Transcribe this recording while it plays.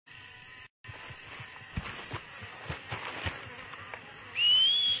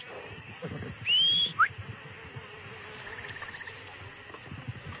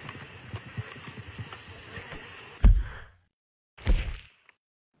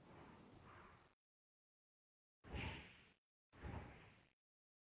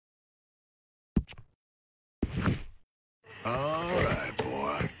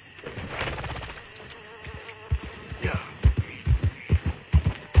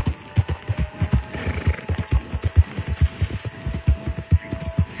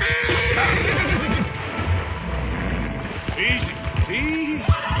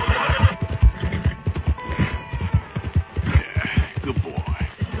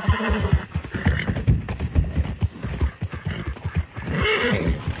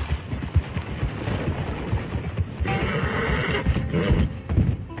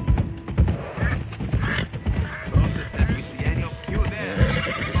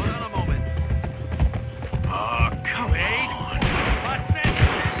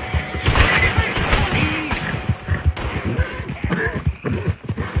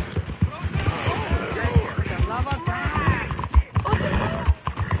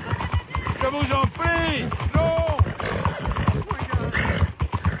vous en prie! Non!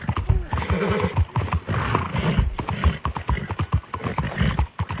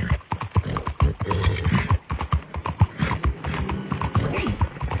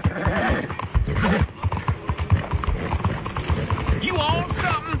 You on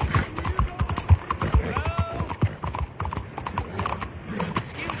something?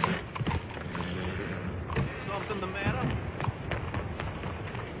 Excuse me. Something the matter?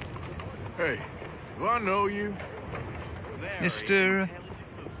 Hey, do I know you? Mr.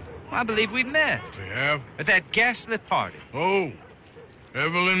 I believe we met We have? at that ghastly party. Oh,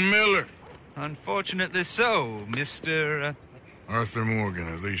 Evelyn Miller. Unfortunately so, Mr. Arthur Morgan,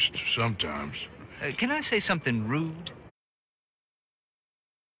 at least sometimes. Can I say something rude?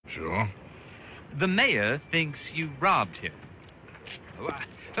 Sure. The mayor thinks you robbed him.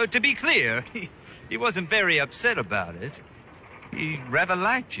 To be clear, he wasn't very upset about it. He rather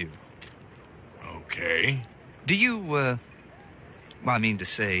liked you. Okay. Do you, well, I mean to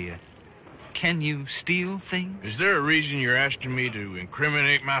say, can you steal things? Is there a reason you're asking me to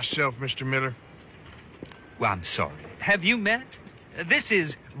incriminate myself, Mr. Miller? Well, I'm sorry. Have you met? This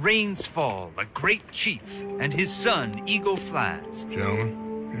is Rains Fall, a great chief, and his son, Eagle Flies. Gentlemen?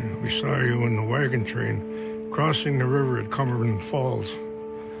 Yeah, we saw you in the wagon train crossing the river at Cumberland Falls.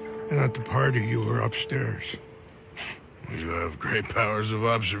 And at the party, you were upstairs. You have great powers of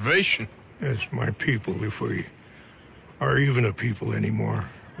observation. Yes, my people, if we are even a people anymore.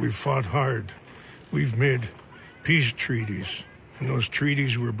 We've fought hard. We've made peace treaties. And those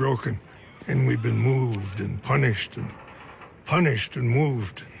treaties were broken. And we've been moved and punished and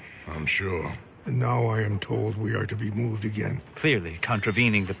moved. I'm sure. And now I am told we are to be moved again. Clearly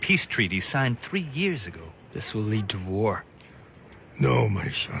contravening the peace treaty signed 3 years ago. This will lead to war. No, my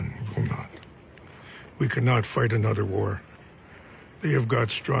son, it will not. We cannot fight another war. They have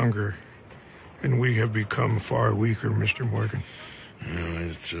got stronger, and we have become far weaker, Mr. Morgan. Well,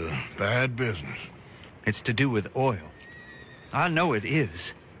 it's bad business. It's to do with oil. I know it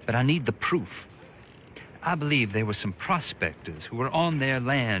is, but I need the proof. I believe there were some prospectors who were on their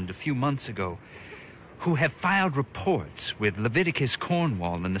land a few months ago who have filed reports with Leviticus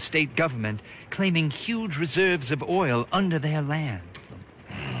Cornwall and the state government claiming huge reserves of oil under their land.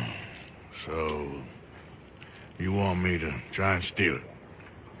 So, you want me to try and steal it?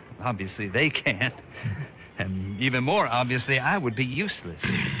 Obviously, they can't. And even more obviously, I would be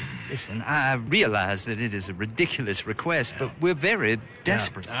useless. Listen, I realize that it is a ridiculous request, but we're very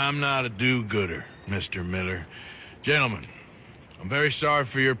desperate. Now, I'm not a do-gooder, Mr. Miller. Gentlemen, I'm very sorry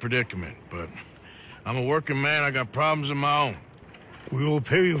for your predicament, but I'm a working man. I got problems of my own. We will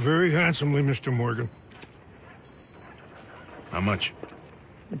pay you very handsomely, Mr. Morgan. How much?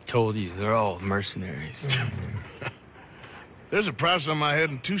 I told you, they're all mercenaries. There's a price on my head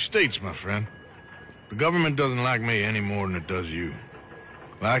in 2 states, my friend. The government doesn't like me any more than it does you.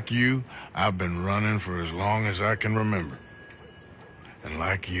 Like you, I've been running for as long as I can remember. And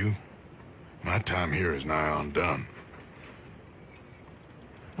like you, my time here is nigh undone.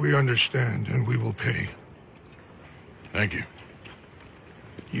 We understand, and we will pay. Thank you.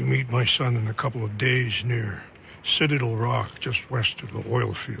 You meet my son in a couple of days near Citadel Rock, just west of the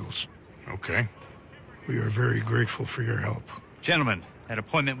oil fields. Okay. We are very grateful for your help. Gentlemen, that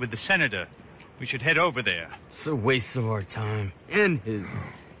appointment with the senator. We should head over there. It's a waste of our time. And his.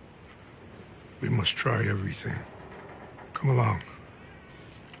 We must try everything. Come along.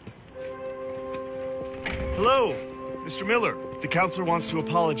 Hello, Mr. Miller. The counselor wants to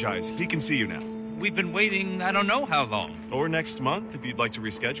apologize. He can see you now. We've been waiting I don't know how long. Or next month, if you'd like to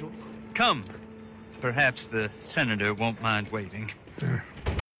reschedule. Come. Perhaps the senator won't mind waiting.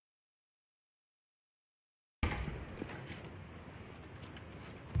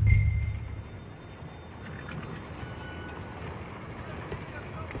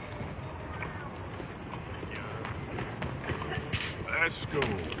 Let's go,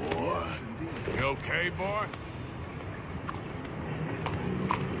 boy. You okay, boy?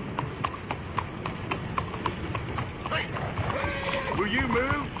 Will you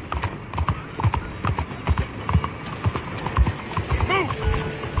move?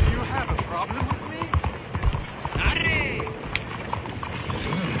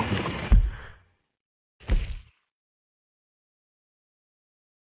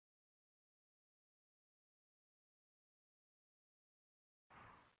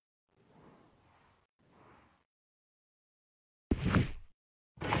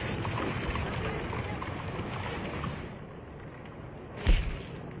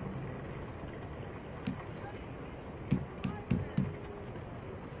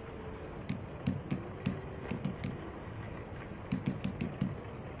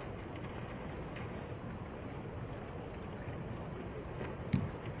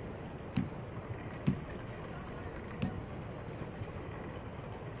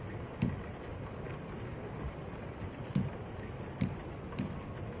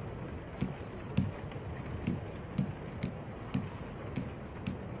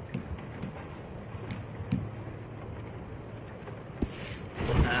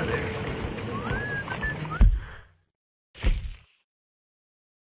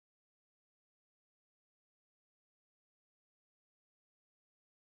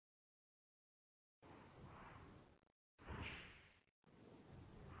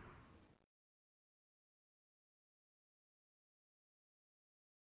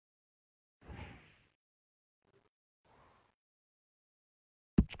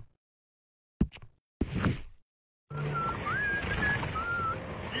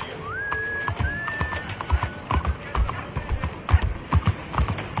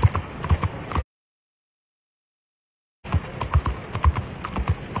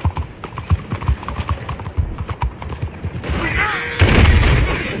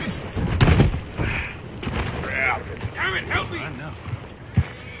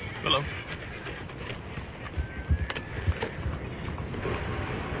 Hello.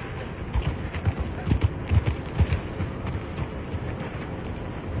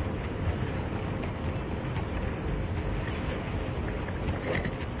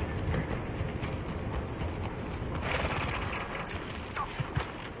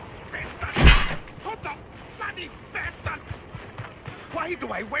 What the bloody bastards! Why do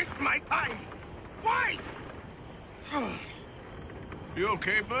I waste my time? Why? You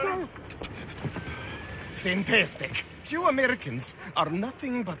okay, buddy? Fantastic. You Americans are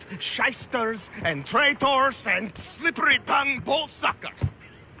nothing but shysters and traitors and slippery-tongued bull-suckers.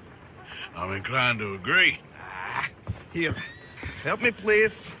 I'm inclined to agree. Here, help me,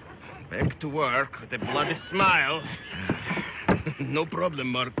 please. Back to work with a bloody smile. No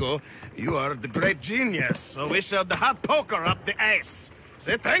problem, Marco. You are the great genius, so we shove the hot poker up the ass.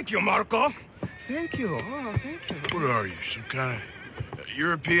 Say thank you, Marco. Thank you. Oh, thank you. What are you, some kind of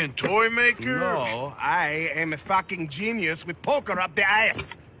European toy maker? No, I am a fucking genius with poker up the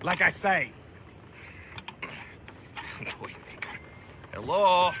ass, like I say. Toy maker.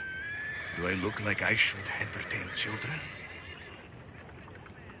 Hello? Do I look like I should entertain children?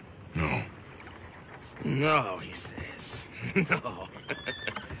 No. No, he says. No.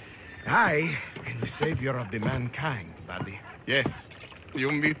 I am the savior of the mankind, buddy. Yes,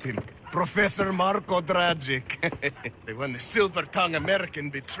 you meet him. Professor Marco Dragic. The one the silver-tongued American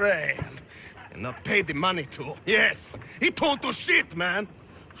betrayed and not paid the money to. Yes, he told to shit, man.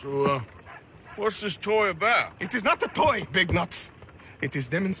 So, what's this toy about? It is not a toy, Big Nuts. It is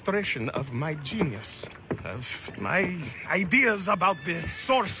demonstration of my genius, of my ideas about the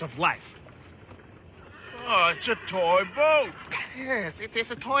source of life. Oh, it's a toy boat. Yes, it is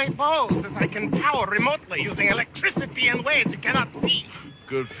a toy boat that I can power remotely using electricity in ways you cannot see.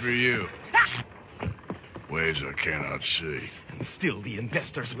 Good for you. Ways I cannot see. And still the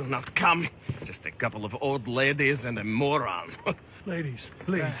investors will not come. Just a couple of old ladies and a moron. Ladies,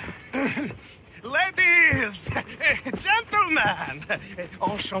 please. Ladies! Gentlemen!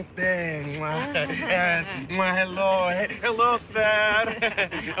 Enchanté. Hello. Hello,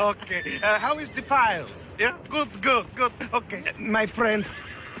 sir. Okay. How is the piles? Yeah? Good. Okay. My friends,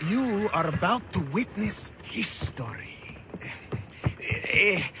 you are about to witness history.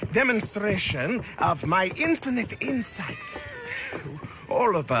 A demonstration of my infinite insight.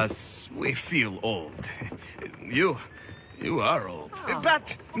 All of us, we feel old. You are old.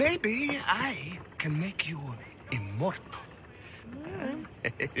 But maybe I can make you immortal.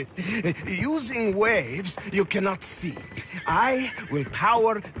 Using waves you cannot see, I will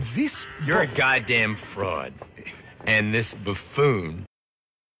power this You're a boat. goddamn fraud. And this buffoon,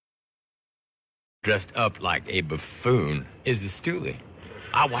 dressed up like a buffoon, is a stoolie.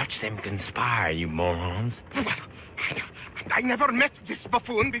 I watched them conspire, you morons. I never met this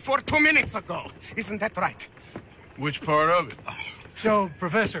buffoon before 2 minutes ago. Isn't that right? Which part of it? So,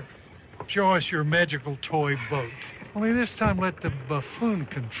 Professor, show us your magical toy boat. Only this time let the buffoon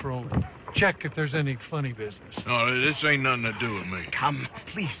control it. Check if there's any funny business. No, this ain't nothing to do with me. Come,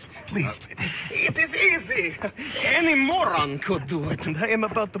 please. It is easy. Any moron could do it, and I am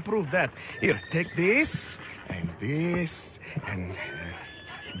about to prove that. Here, take this, and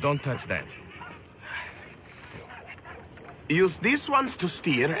don't touch that. Use these ones to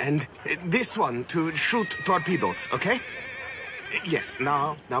steer, and this one to shoot torpedoes, okay? Yes,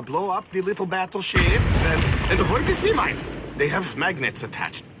 now blow up the little battleships, and avoid the sea mines. They have magnets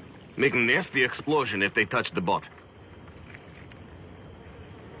attached. Make a nasty explosion if they touch the boat.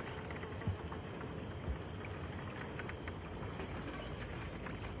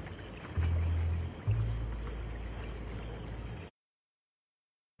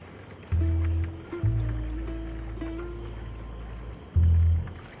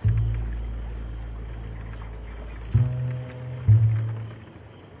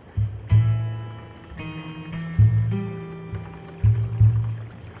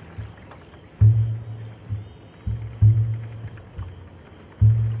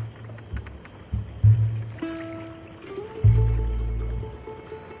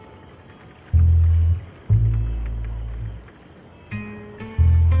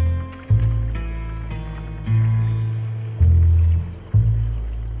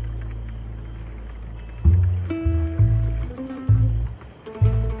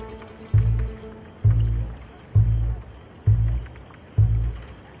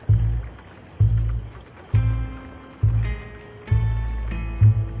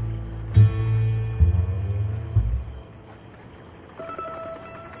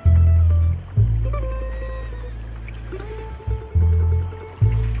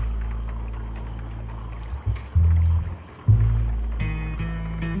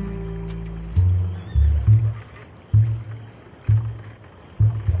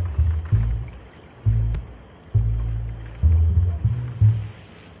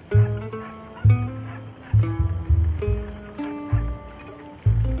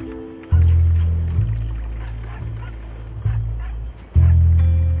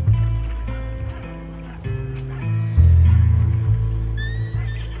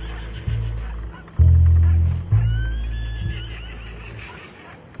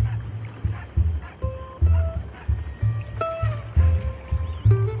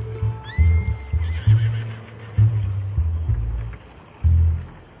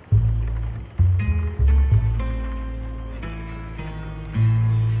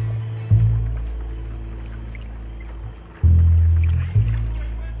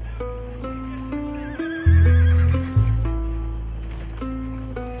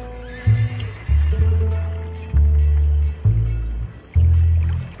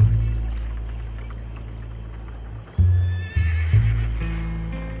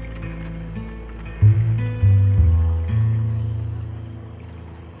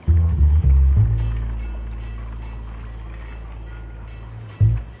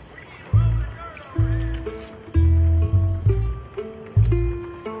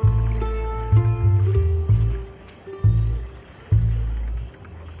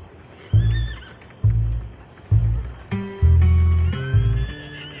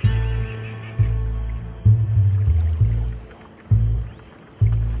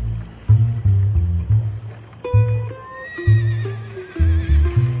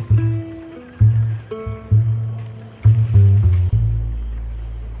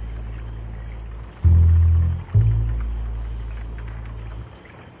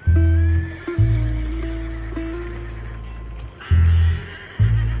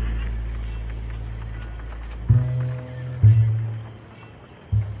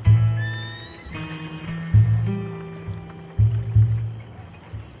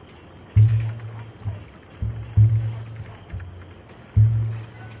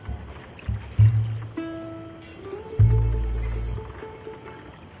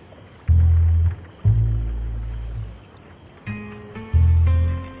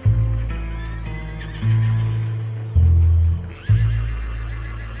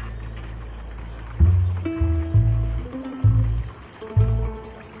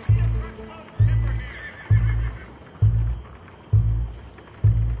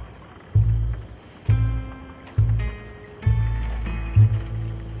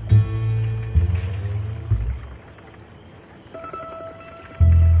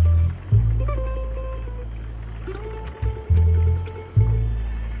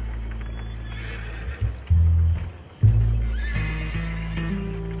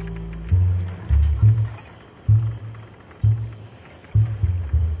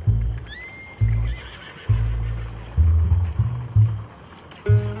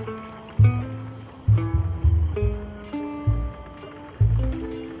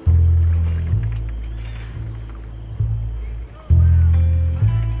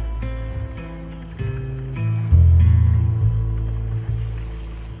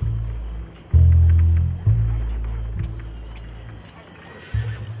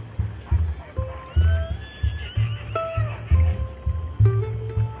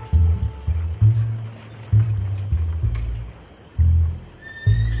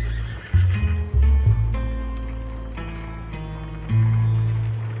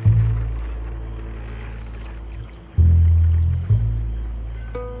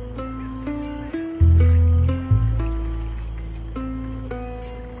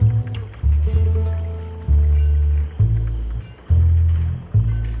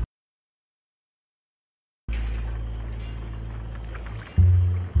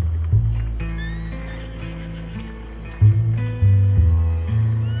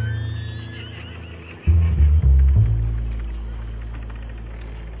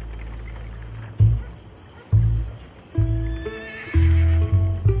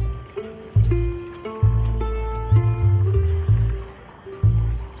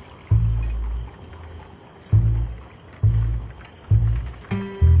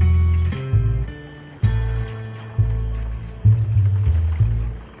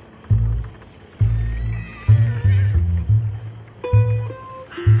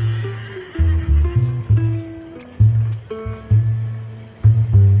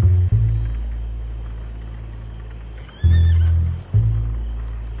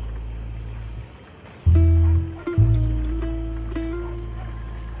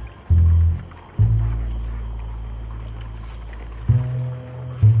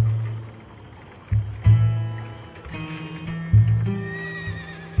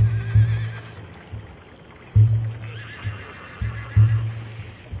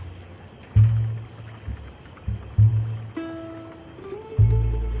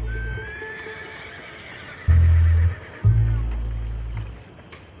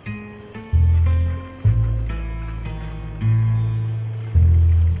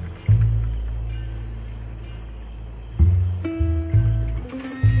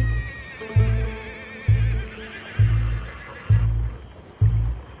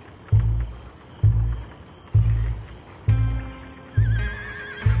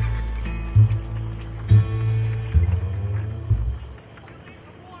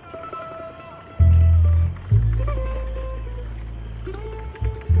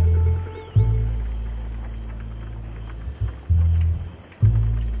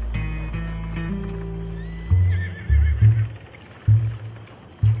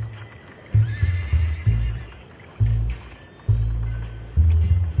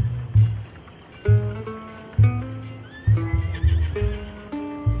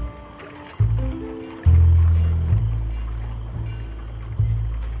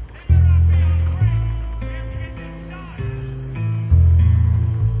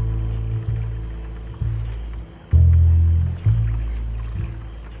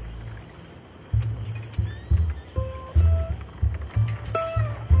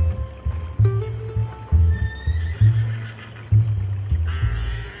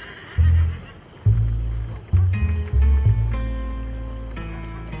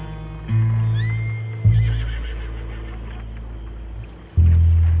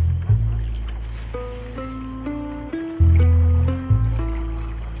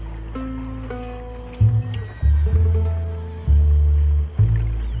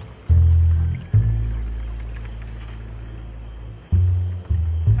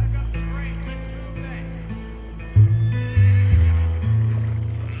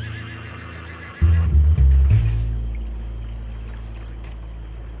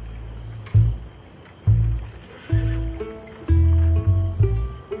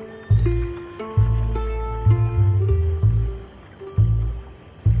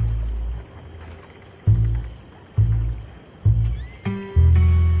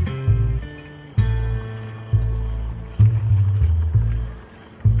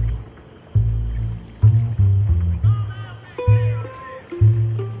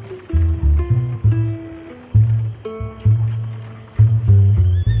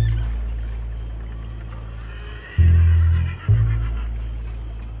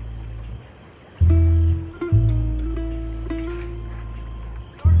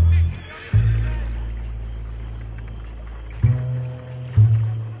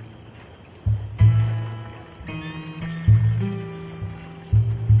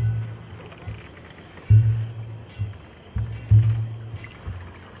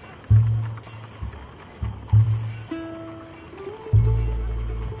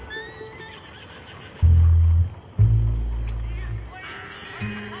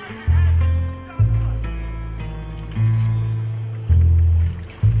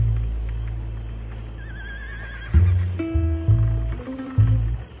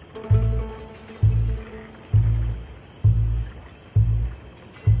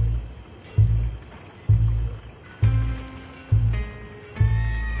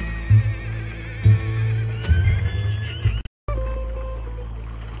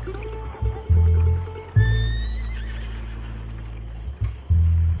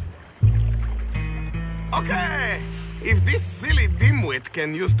 dimwit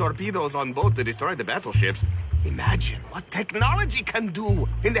can use torpedoes on boat to destroy the battleships, imagine what technology can do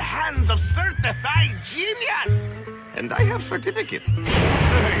in the hands of certified genius! And I have certificate.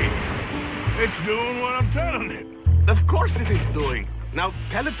 Hey, it's doing what I'm telling it. Of course it is doing. Now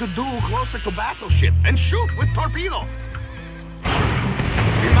tell it to do closer to battleship and shoot with torpedo.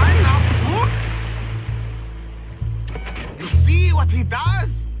 Be mine now. Look! You see what he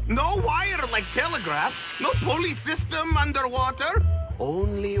does? No wire like telegraph, no pulley system underwater,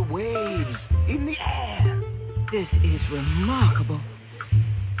 only waves in the air. This is remarkable.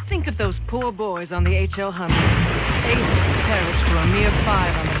 Think of those poor boys on the HL Hunter. 8 perished for a mere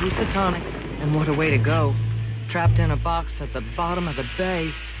 5 on the Housatonic. And what a way to go. Trapped in a box at the bottom of the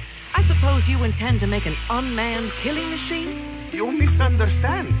bay. I suppose you intend to make an unmanned killing machine? You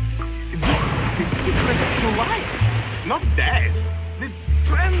misunderstand. This is the secret to life, not death. The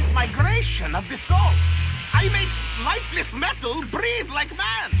transmigration of the soul. I make lifeless metal breathe like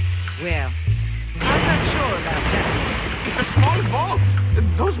man. Well, I'm not sure about that. It's a small boat.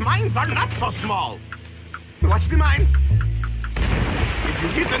 Those mines are not so small. Watch the mine. If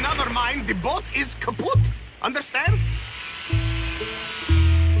you hit another mine, the boat is kaput. Understand?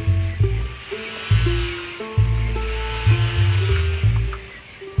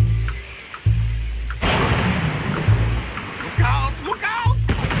 Look out! Look out!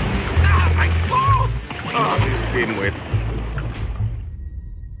 Ah, my boat! Oh, this dimwit.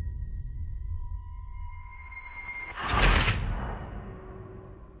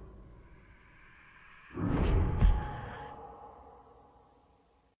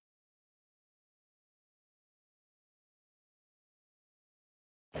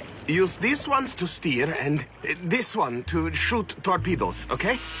 Use these ones to steer and this one to shoot torpedoes,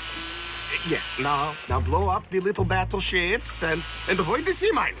 okay? Yes, now blow up the little battleships and avoid the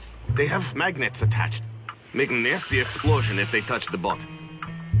sea mines. They have magnets attached. Make a nasty explosion if they touch the boat.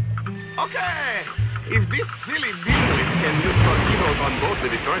 Okay, if this silly dimwit can use torpedoes on boat to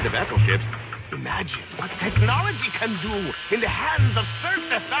destroy the battleships, imagine what technology can do in the hands of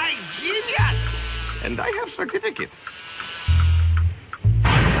certified genius! And I have certificate.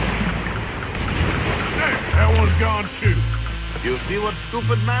 That one's gone too. You see what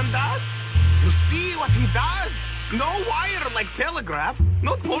stupid man does? You see what he does? No wire like telegraph,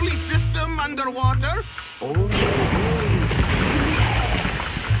 no pulley system underwater, only waves in the air.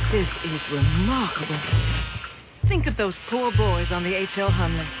 This is remarkable. Think of those poor boys on the HL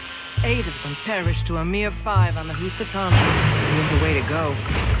Hunter. 8 of them perished to a mere 5 on the Housatonic. What a way to go.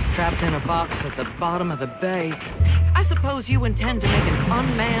 Trapped in a box at the bottom of the bay. I suppose you intend to make an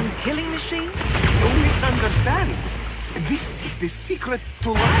unmanned killing machine? You misunderstand. This is the secret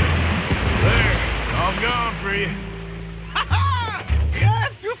to life. There, all gone for you. Ha ha!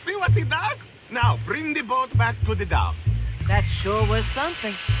 Yes, you see what he does? Now, bring the boat back to the dock. That sure was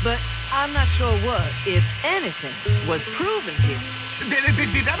something, but I'm not sure what, if anything, was proven here.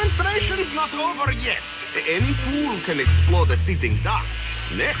 The demonstration's not over yet. Any fool can explode a sitting dock.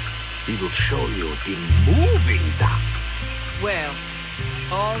 Next, he will show you the moving docks. Well,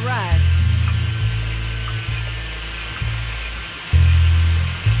 all right.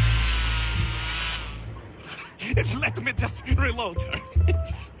 Let me just reload her.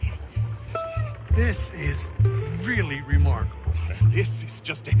 This is really remarkable. This is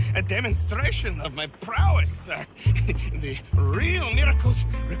just a demonstration of my prowess, sir. The real miracles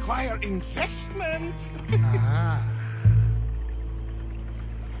require investment.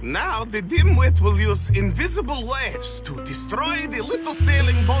 Now the dimwit will use invisible waves to destroy the little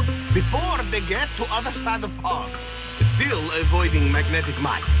sailing boats before they get to other side of pond. Still avoiding magnetic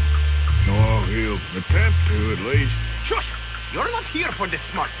mines. Oh, he'll attempt to, at least. Shush! You're not here for this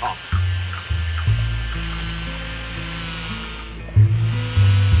smart talk.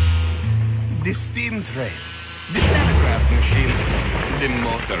 The steam train, the telegraph machine, the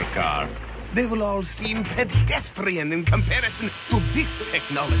motor car. They will all seem pedestrian in comparison to this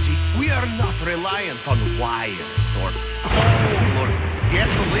technology. We are not reliant on wires or coal or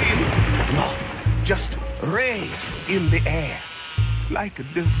gasoline. No, just rays in the air. Like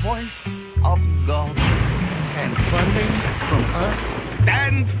the voice of God. And funding from us?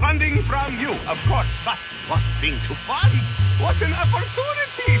 And funding from you, of course. But what thing to fund? What an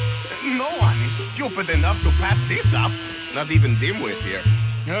opportunity! No one is stupid enough to pass this up. Not even dimwit here.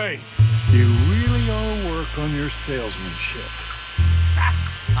 Hey, You really ought to work on your salesmanship. Ah,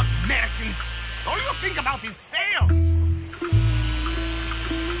 Americans! All you think about is sales!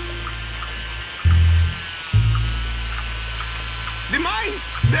 The mines!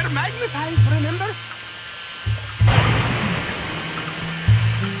 They're magnetized, remember?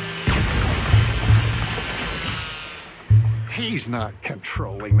 He's not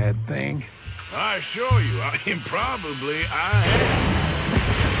controlling that thing. I assure you, probably I am.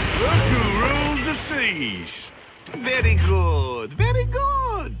 Look who rules the seas. Very good, very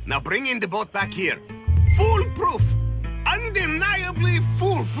good. Now bring in the boat back here. Foolproof. Undeniably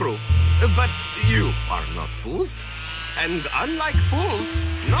foolproof. But you are not fools. And unlike fools,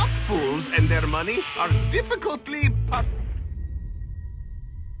 not fools and their money are difficultly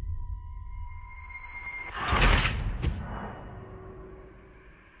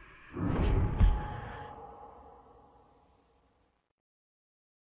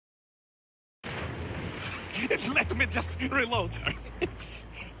Let me just reload.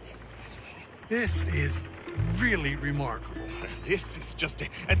 This is really remarkable. This is just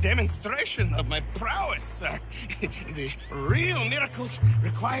a demonstration of my prowess, sir. The real miracles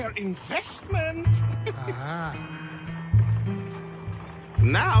require investment.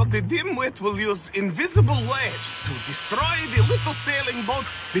 Now the dimwit will use invisible waves to destroy the little sailing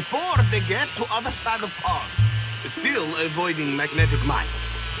boats before they get to other side of pond. Still avoiding magnetic mines.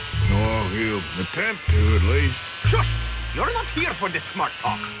 Or he'll attempt to, at least. Shush! You're not here for this smart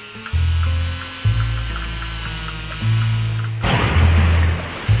talk.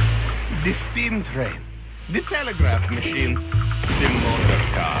 The steam train, the telegraph machine, the motor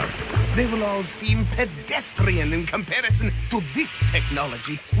car. They will all seem pedestrian in comparison to this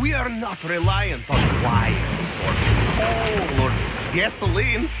technology. We are not reliant on wires or coal or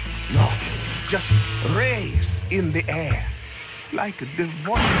gasoline. No, just rays in the air. Like the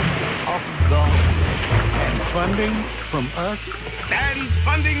voice of God. And funding from us? And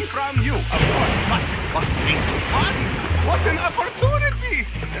funding from you, of course. But what thing to fund? What an opportunity!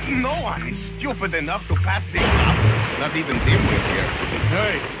 No one is stupid enough to pass this up. Not even Dimwit here.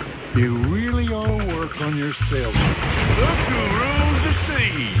 Hey, You really ought to work on your salesman. look who rules the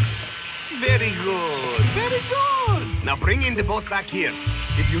seas. Very good, very good. Now bring in the boat back here.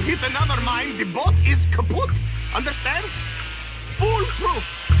 If you hit another mine, the boat is kaput. Understand? Foolproof.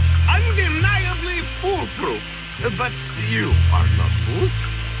 Undeniably foolproof. But you are not fools.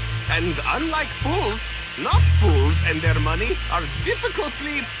 And unlike fools, not fools and their money are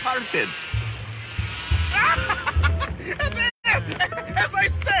difficultly parted. As I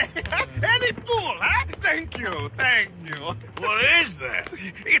say, any fool, huh? Thank you, thank you. What is that?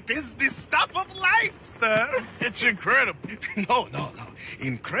 It is the stuff of life, sir. It's incredible. No.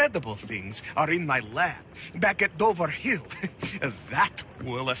 Incredible things are in my lab, back at Dover Hill. That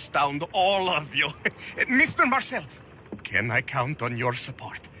will astound all of you. Mr. Marcel, can I count on your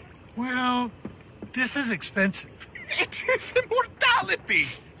support? Well, this is expensive. It is immortality,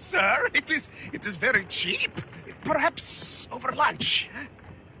 sir. It is very cheap. Perhaps over lunch.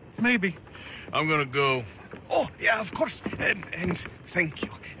 Maybe. I'm gonna go. Oh, yeah, of course. And thank you.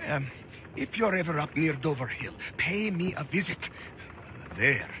 If you're ever up near Dover Hill, pay me a visit.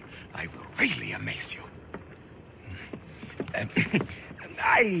 There, I will really amaze you.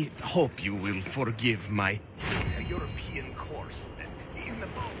 I hope you will forgive my European course. In the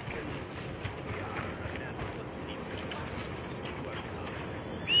Balkans, we are a naturalist people.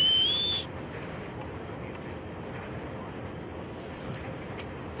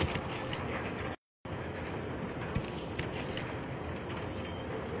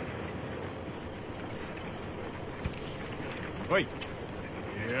 Wait.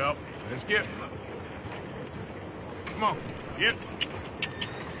 Yep. Let's get. Come on. Get.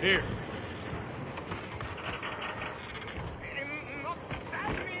 Here. Not stab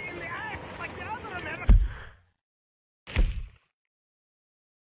me in the ass like the other Americans.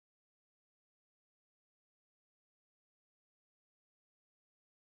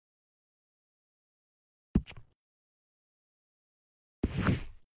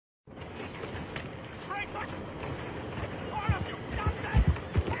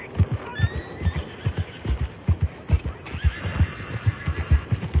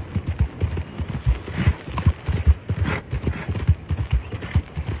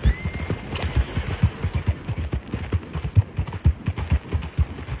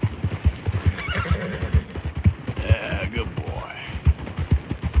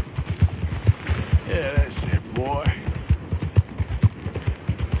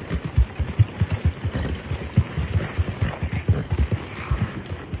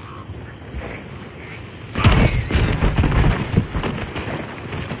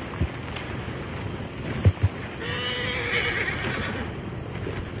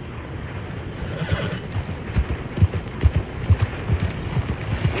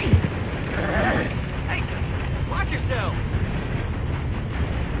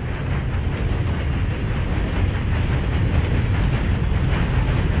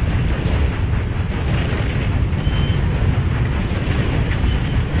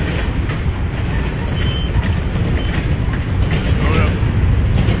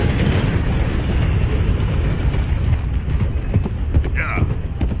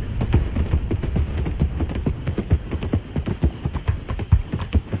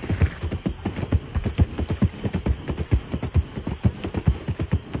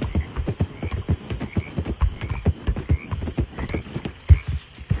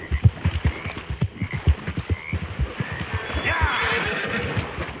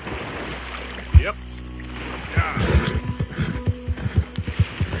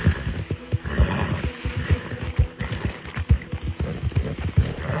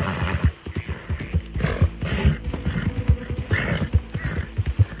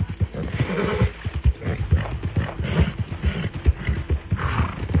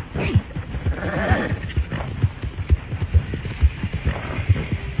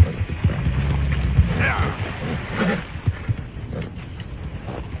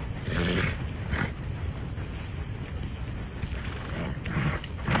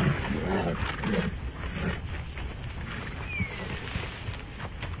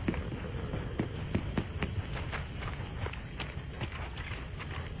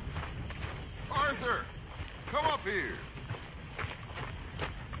 Arthur, come up here.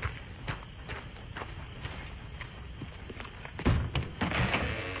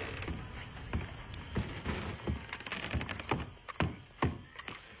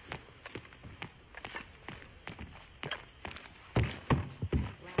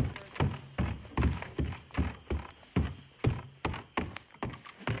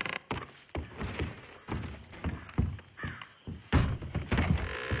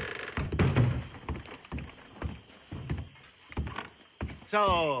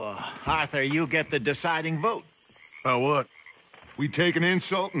 So, Arthur, you get the deciding vote. What? We take an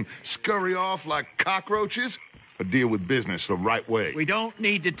insult and scurry off like cockroaches? Or deal with business the right way? We don't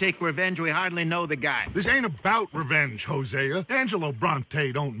need to take revenge. We hardly know the guy. This ain't about revenge, Hosea. Angelo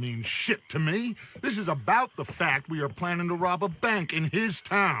Bronte don't mean shit to me. This is about the fact we are planning to rob a bank in his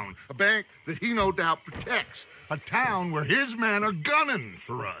town. A bank that he no doubt protects. A town where his men are gunning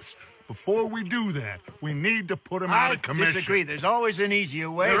for us. Before we do that, we need to put him out of commission. I disagree. There's always an easier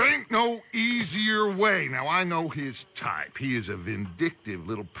way. There ain't no easier way. Now, I know his type. He is a vindictive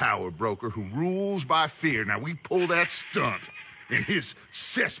little power broker who rules by fear. Now, we pull that stunt in his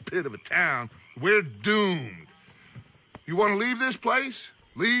cesspit of a town, we're doomed. You want to leave this place?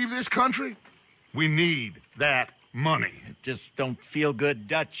 Leave this country? We need that money. It just don't feel good,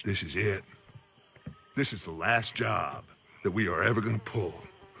 Dutch. This is it. This is the last job that we are ever going to pull.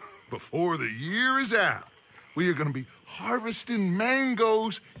 Before the year is out, we are going to be harvesting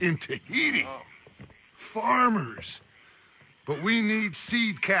mangoes in Tahiti. Farmers. But we need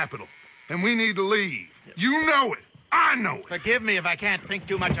seed capital, and we need to leave. You know it. I know it. Forgive me if I can't think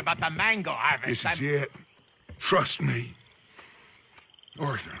too much about the mango harvest. This is it. Trust me.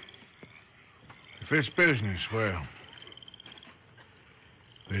 Arthur. If it's business, well,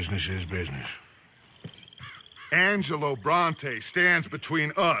 business is business. Angelo Bronte stands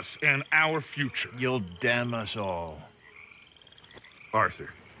between us and our future. You'll damn us all. Arthur,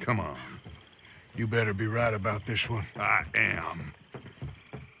 come on. You better be right about this one. I am.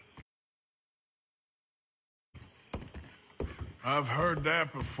 I've heard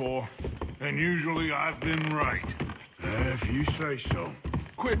that before. And usually I've been right. If you say so.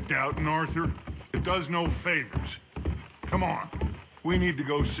 Quit doubting, Arthur. It does no favors. Come on. We need to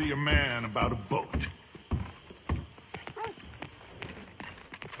go see a man about a boat.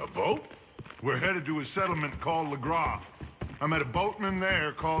 A boat? We're headed to a settlement called Le Gras. I met a boatman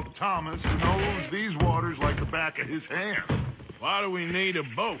there called Thomas who knows these waters like the back of his hand. Why do we need a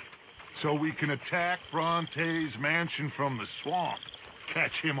boat? So we can attack Bronte's mansion from the swamp.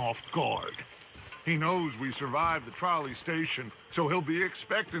 Catch him off guard. He knows we survived the trolley station, so he'll be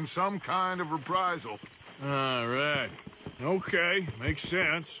expecting some kind of reprisal. All right. Okay, makes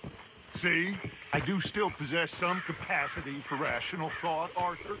sense. See? I do still possess some capacity for rational thought,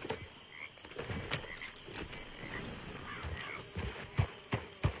 Arthur.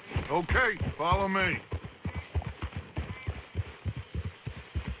 Okay, follow me.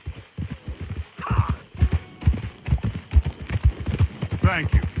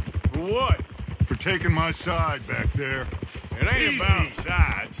 Thank you. For what? For taking my side back there. It ain't Easy. about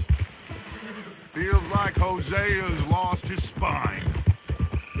sides. Feels like Hosea's lost his spine.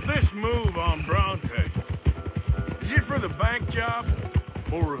 This move on Bronte, is it for the bank job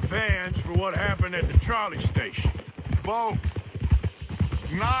or revenge for what happened at the trolley station? Both.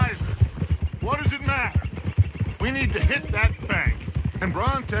 Neither. What does it matter? We need to hit that bank. And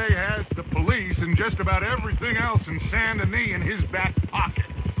Bronte has the police and just about everything else in Saint Denis in his back pocket.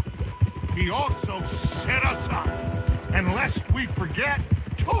 He also set us up. And lest we forget,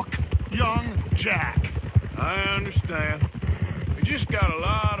 took young Jack. I understand. We just got a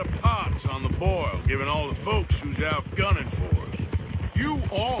lot of pots on the boil, given all the folks who's out gunning for us. You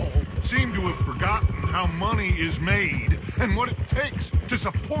all seem to have forgotten how money is made and what it takes to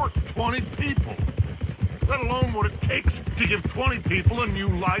support 20 people. Let alone what it takes to give 20 people a new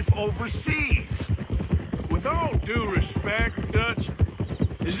life overseas. With all due respect, Dutch,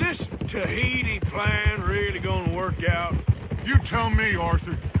 is this Tahiti plan really gonna work out? You tell me,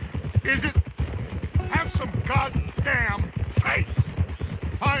 Arthur. Is it? Have some goddamn faith.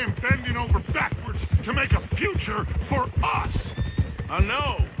 I am bending over backwards to make a future for us. I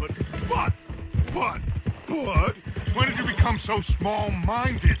know, but... But? When did you become so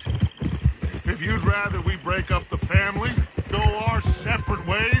small-minded? If you'd rather we break up the family, go our separate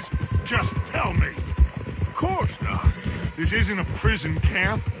ways, just tell me. Of course not. This isn't a prison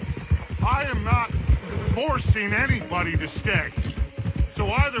camp. I am not forcing anybody to stay. So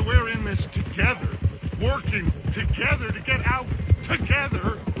either we're in this together, working together to get out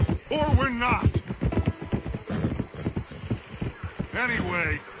together, or we're not.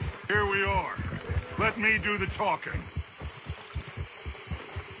 Anyway, here we are. Let me do the talking.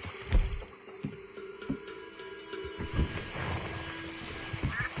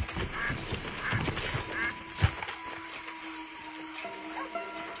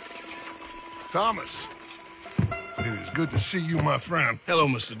 Thomas. It is good to see you, my friend. Hello,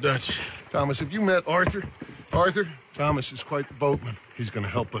 Mr. Dutch. Thomas, have you met Arthur? Arthur? Thomas is quite the boatman. He's going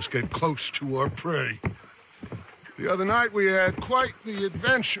to help us get close to our prey. The other night we had quite the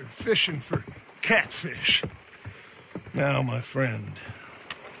adventure fishing for catfish. Now, my friend,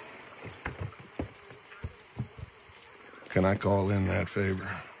 can I call in that favor?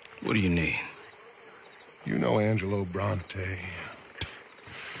 What do you need? You know Angelo Bronte.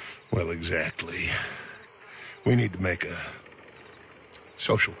 Well, exactly. We need to make a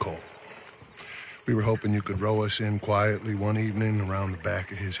social call. We were hoping you could row us in quietly one evening around the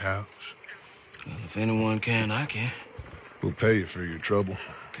back of his house. Well, if anyone can, I can. We'll pay you for your trouble.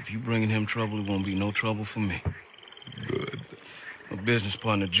 If you bringing him trouble, it won't be no trouble for me. Good. My business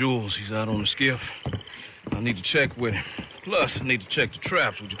partner, Jules, he's out on the skiff. I need to check with him. Plus, I need to check the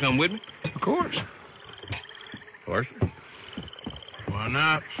traps. Would you come with me? Of course. Arthur? Why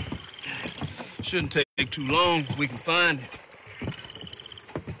not? Shouldn't take too long if we can find it.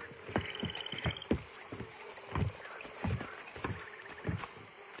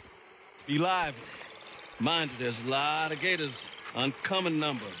 Be lively. Mind you, there's a lot of gators. Uncommon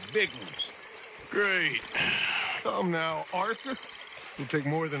number. Big ones. Great. Come now, Arthur. It'll take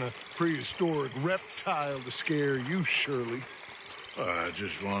more than a prehistoric reptile to scare you, Shirley. I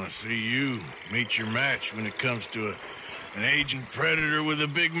just want to see you meet your match when it comes to an aging predator with a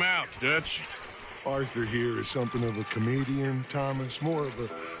big mouth, Dutch. Arthur here is something of a comedian, Thomas. More of a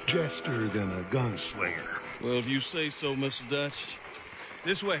jester than a gunslinger. Well, if you say so, Mr. Dutch.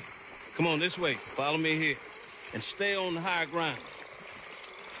 This way. Come on, this way. Follow me here. And stay on the higher ground.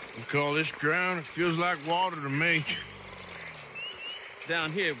 You call this ground? It feels like water to me.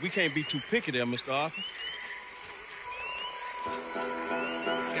 Down here, we can't be too picky there, Mr. Arthur.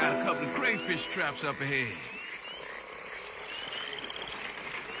 Got a couple of crayfish traps up ahead.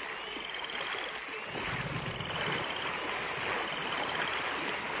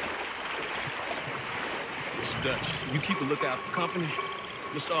 Mr. Dutch, you keep a lookout for company.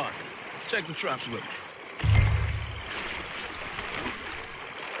 Mr. Arthur, check the traps with me.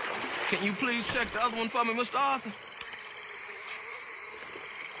 Can you please check the other one for me, Mr. Arthur?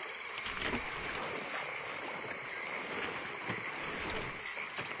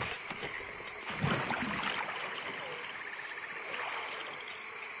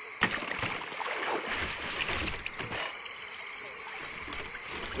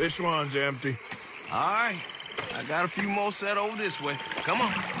 This one's empty. All right. I got a few more set over this way. Come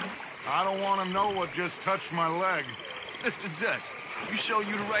on. I don't want to know what just touched my leg. Mr. Dutch, you sure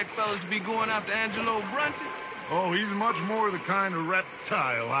you the right fellas to be going after Angelo Bronte? Oh, he's much more the kind of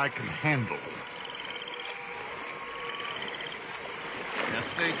reptile I can handle. Now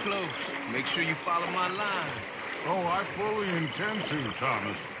stay close. Make sure you follow my line. Oh, I fully intend to,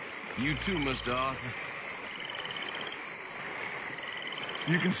 Thomas. You too, Mr. Arthur.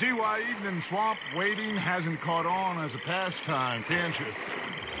 You can see why evening swamp wading hasn't caught on as a pastime, can't you?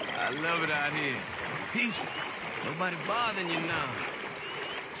 I love it out here. Peaceful. Nobody bothering you now.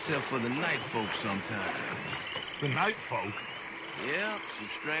 Except for the night folk sometimes. The night folk? Yeah, some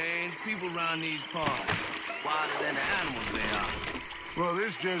strange people around these parts. Wilder than the animals they are. Well,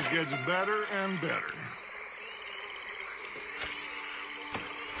 this just gets better and better.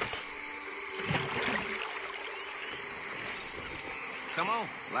 Come on,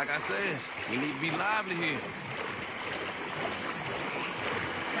 like I said, we need to be lively here.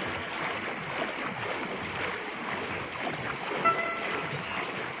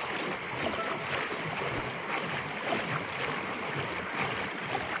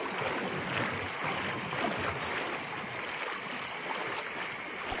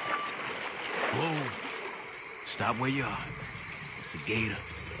 Whoa, stop where you are. It's a gator.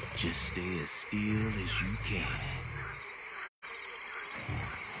 Just stay as still as you can.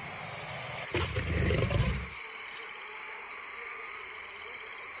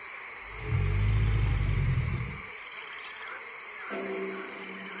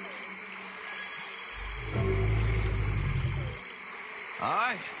 All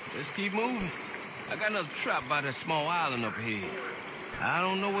right, let's keep moving. I got another trap by that small island up ahead. I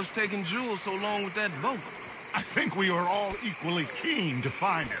don't know what's taking Jules so long with that boat. I think we are all equally keen to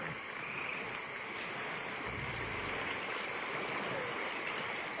find him.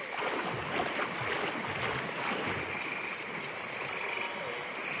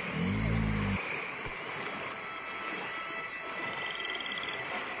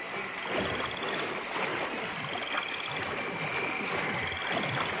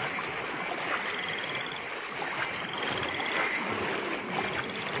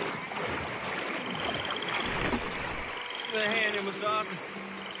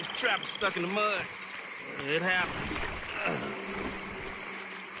 This trap is stuck in the mud. It happens.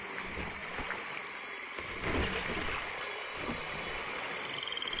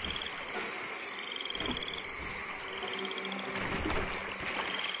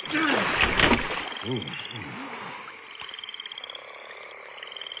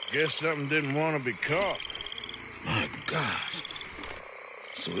 Guess something didn't want to be caught. My gosh.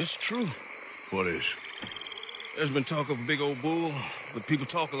 So it's true. What is? There's been talk of a big old bull, but people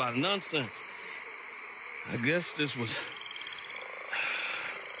talk a lot of nonsense. I guess this was...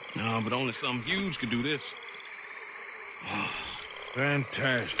 No, but only something huge could do this.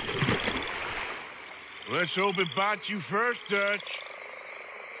 Fantastic. Let's hope it bites you first, Dutch.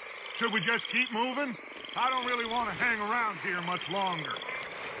 Should we just keep moving? I don't really want to hang around here much longer.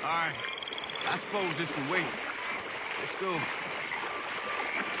 All right. I suppose this can wait. Let's go.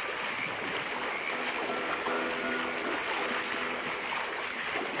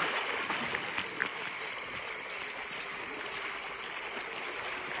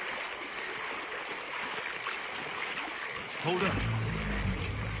 Hold up.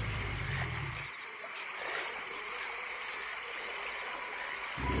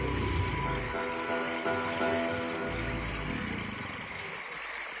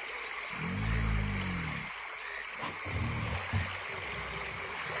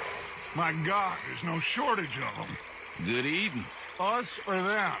 My God, there's no shortage of them. Good eating. Us or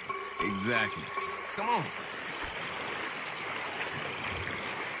them? Exactly. Come on.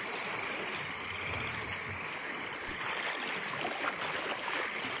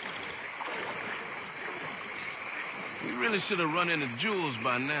 We really should have run into Jules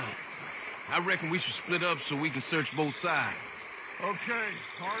by now. I reckon we should split up so we can search both sides. Okay,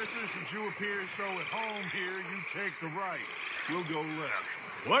 Arthur, since you appear so at home here, you take the right. We'll go left.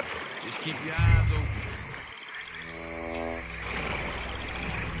 What? Just keep your eyes open.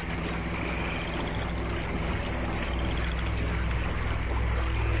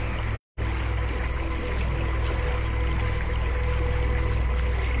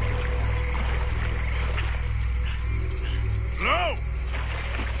 No!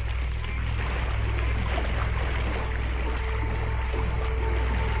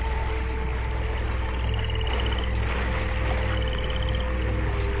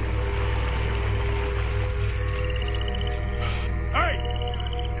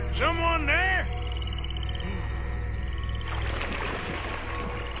 Someone there?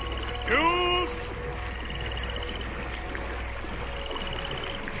 Jules?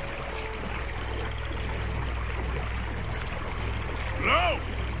 No!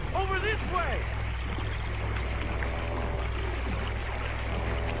 Over this way!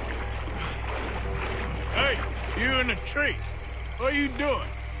 Hey, you in the tree. What are you doing?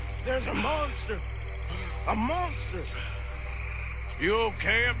 There's a monster! A monster! You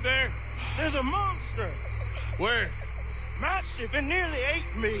okay up there? There's a monster! Where? Mastiff, it nearly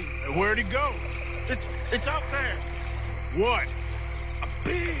ate me. Where'd he go? It's out there. What? A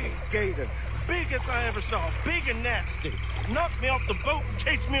big gator. Biggest I ever saw. Big and nasty. Knocked me off the boat and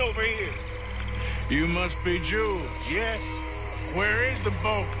chased me over here. You must be Jules. Yes. Where is the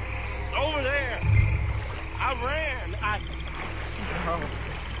boat? Over there. I ran.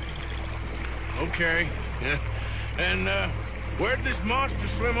 Okay. Yeah. And, where'd this monster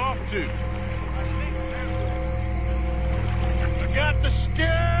swim off to? I got the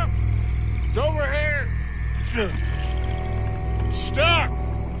skiff! It's over here! Stop!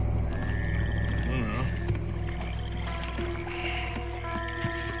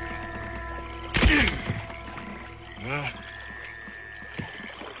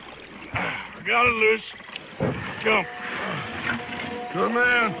 I got it loose. Come. Good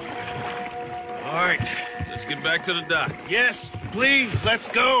man. All right, let's get back to the dock. Yes, please, let's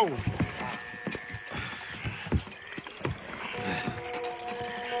go.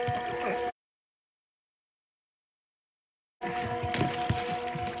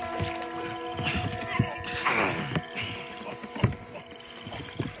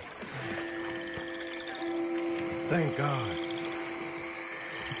 Thank God.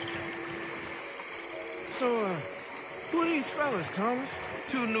 So, who are these fellas, Thomas?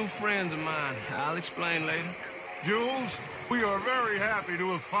 Two new friends of mine. I'll explain later. Jules, we are very happy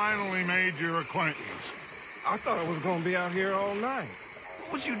to have finally made your acquaintance. I thought I was gonna be out here all night.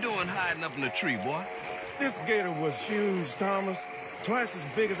 What you doing hiding up in the tree, boy? This gator was huge, Thomas. Twice as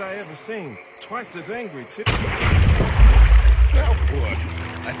big as I ever seen. Twice as angry, too. Now what?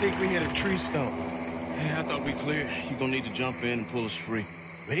 I think we hit a tree stump. Yeah, I thought we cleared. You're gonna need to jump in and pull us free.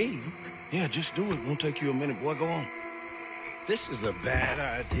 Me? Yeah, just do it. Won't take you a minute, boy. Go on. This is a bad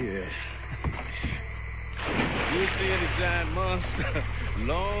idea. You see any giant monster?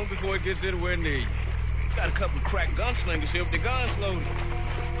 long before it gets anywhere near you. Got a couple of crack gunslingers here with their guns loaded.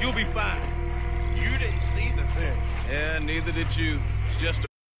 You'll be fine. You didn't see the thing. Yeah, neither did you. It's just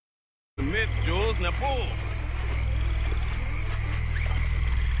a myth, Jules. Now pull.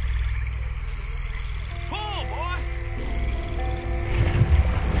 Pull, boy!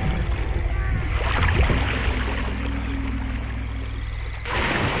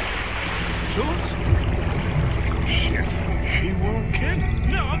 Jules? Shit, he won't kid.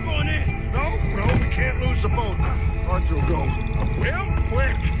 No, I'm going in. No, we can't lose the boat. Arthur will go. Will?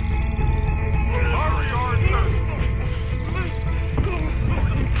 Quick! Hurry, Arthur!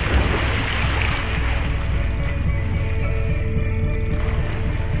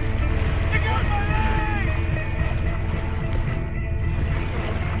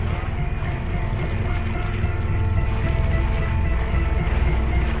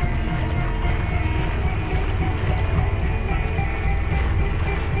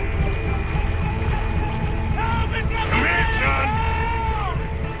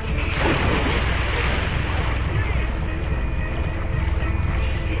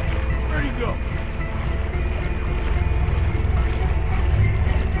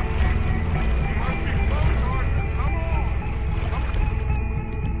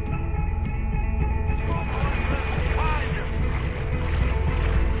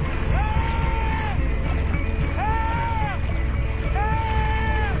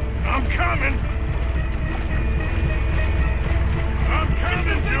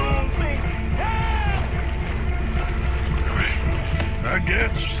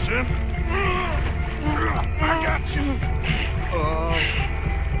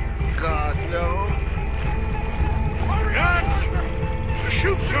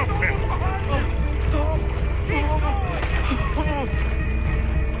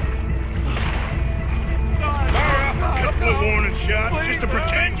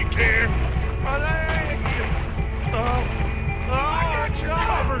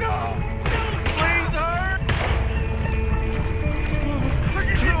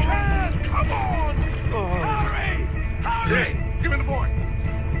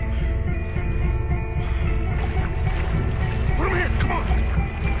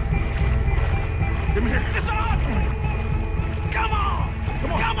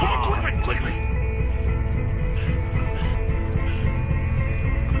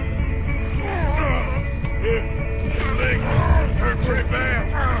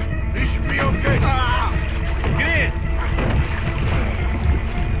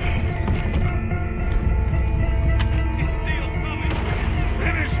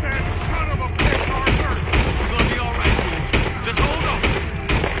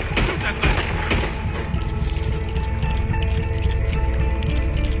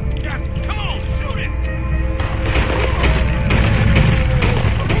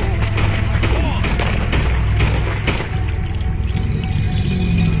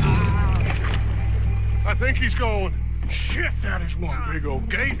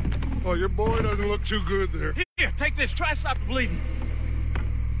 Too good there. Here, take this. Try to stop the bleeding.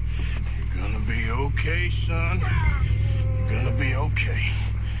 You're gonna be okay, son. You're gonna be okay.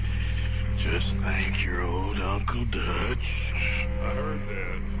 Just thank your old Uncle Dutch. I heard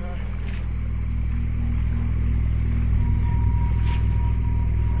that.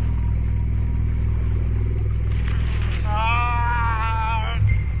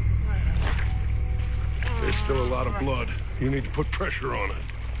 There's still a lot of blood. You need to put pressure on it.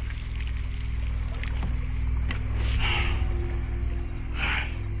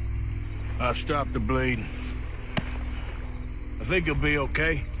 I've stopped the bleeding. I think he'll be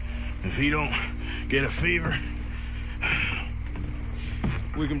okay. If he don't get a fever,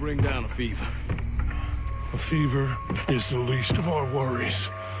 We can bring down a fever. A fever is the least of our worries.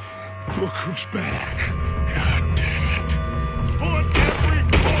 Look who's back. God damn it. Put every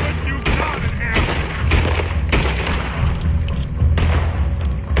bullet you got in him!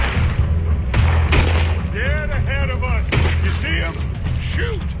 Dead ahead of us. You see him?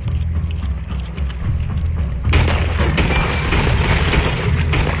 Shoot!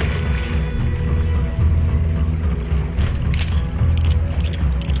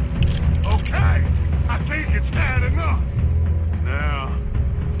 Okay, I think it's had enough. now,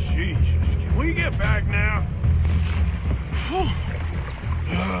 Jesus, can we get back now?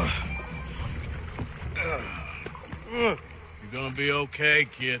 You're gonna be okay,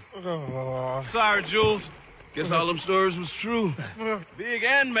 kid. Sorry, Jules. Guess all them stories was true. Big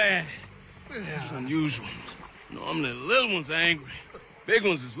and mad. That's unusual. Normally the little ones are angry. Big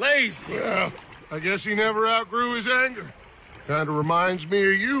ones is lazy. Well, I guess he never outgrew his anger. Kind of reminds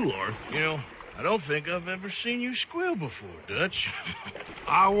me of you, Arthur. You know, I don't think I've ever seen you squeal before, Dutch.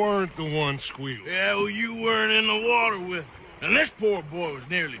 I weren't the one squealing. Yeah, well, you weren't in the water with him. And this poor boy was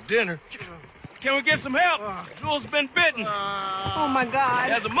nearly dinner. Can we get some help? Jules been bitten. Oh, my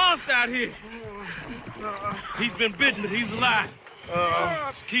God. There's a monster out here. He's been bitten, but he's alive.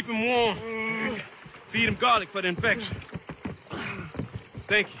 Just keep him warm. Feed him garlic for the infection.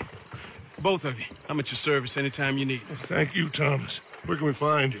 Thank you. Both of you. I'm at your service anytime you need me. Thank you, Thomas. Where can we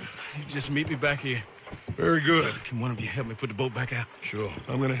find you? You just meet me back here. Very good. Can one of you help me put the boat back out? Sure.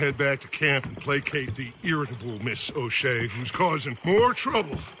 I'm gonna head back to camp and placate the irritable Miss O'Shea, who's causing more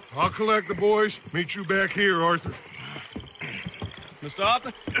trouble. I'll collect the boys. Meet you back here, Arthur. Mr.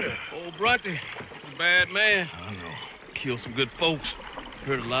 Arthur? Old Brunty. He's a bad man. I know. Killed some good folks.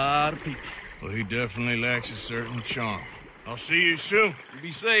 Hurt a lot of people. Well, he definitely lacks a certain charm. I'll see you soon. You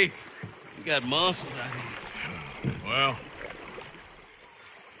be safe. We got monsters out here. Well...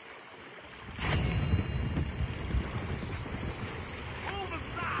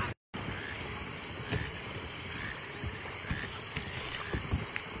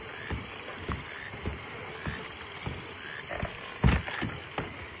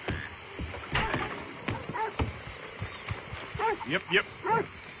 Yep.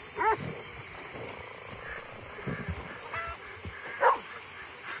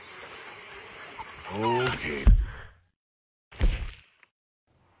 Okay.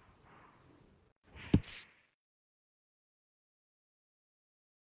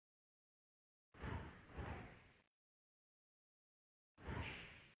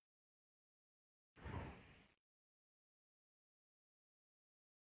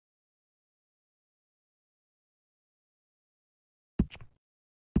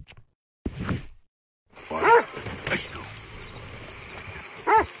 Let's go.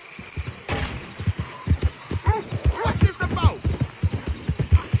 What's this about?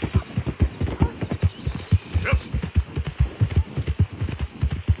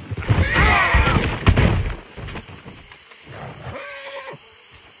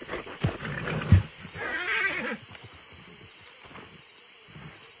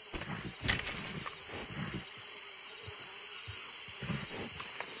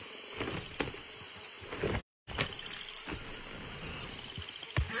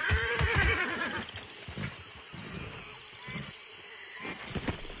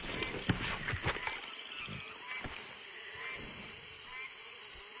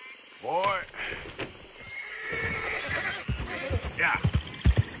 Boy. Yeah.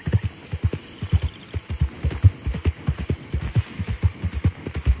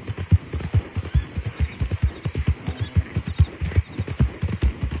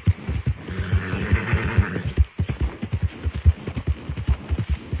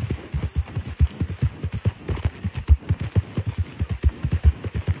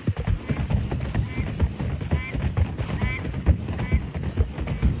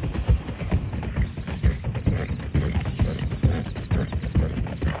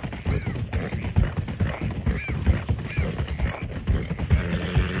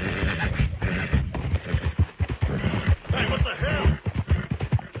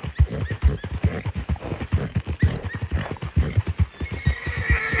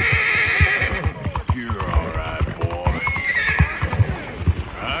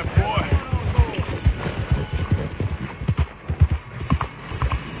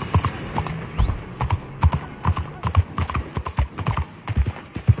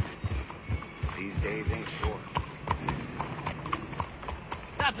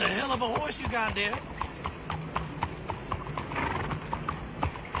 That's a hell of a horse you got there.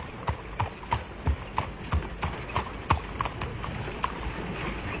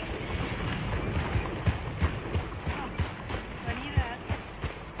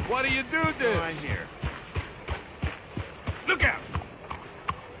 What do you do there? Right here. Look out!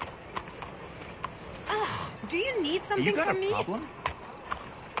 Ugh, do you need something You got from a me? problem?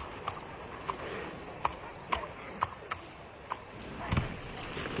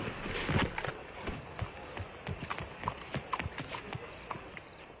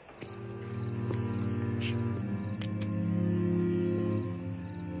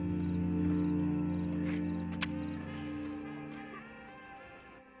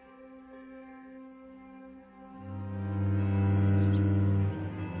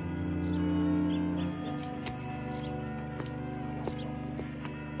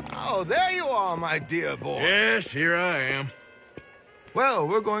 Oh, there you are, my dear boy. Yes, here I am. Well,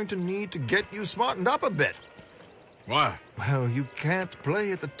 we're going to need to get you smartened up a bit. Why? Well, you can't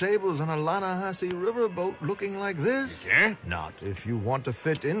play at the tables on a Lannahechee riverboat looking like this. You can't? Not if you want to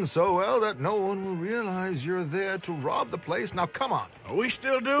fit in so well that no one will realize you're there to rob the place. Now, come on. Are we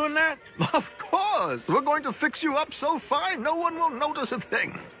still doing that? Of course. We're going to fix you up so fine no one will notice a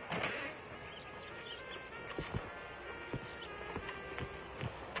thing.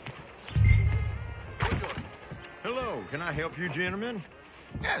 Hello, can I help you, gentlemen?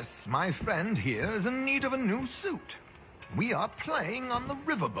 Yes, my friend here is in need of a new suit. We are playing on the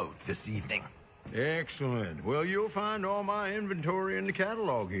riverboat this evening. Excellent. Well, you'll find all my inventory in the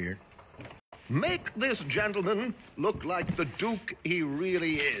catalog here. Make this gentleman look like the Duke he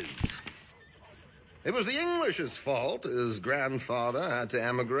really is. It was the English's fault his grandfather had to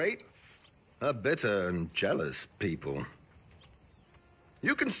emigrate. A bitter and jealous people.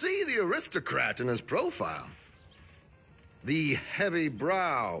 You can see the aristocrat in his profile. The heavy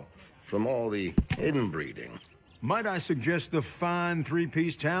brow from all the inbreeding. Might I suggest the fine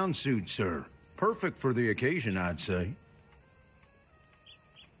three-piece town suit, sir? Perfect for the occasion, I'd say.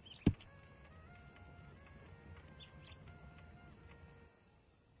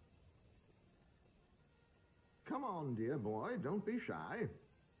 Come on, dear boy, don't be shy.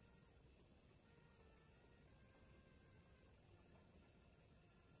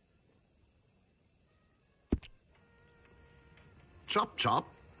 Chop, chop.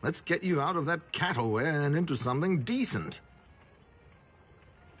 Let's get you out of that cataway and into something decent.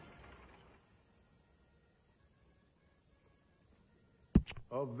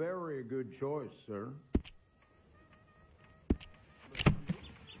 A very good choice, sir.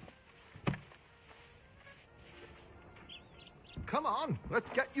 Come on, let's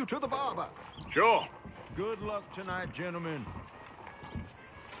get you to the barber. Sure. Good luck tonight, gentlemen.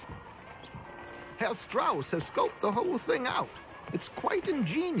 Herr Strauss has scoped the whole thing out. It's quite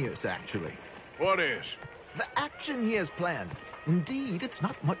ingenious, actually. What is? The action he has planned. Indeed, it's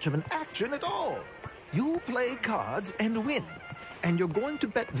not much of an action at all. You play cards and win. And you're going to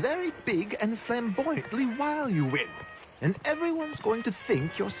bet very big and flamboyantly while you win. And everyone's going to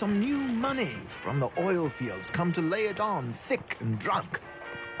think you're some new money from the oil fields come to lay it on thick and drunk.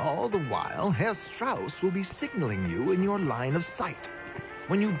 All the while, Herr Strauss will be signaling you in your line of sight.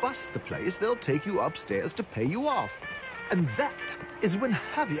 When you bust the place, they'll take you upstairs to pay you off. And that is when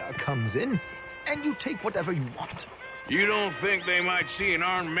Javier comes in, and you take whatever you want. You don't think they might see an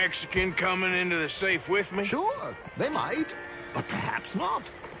armed Mexican coming into the safe with me? Sure, they might, but perhaps not.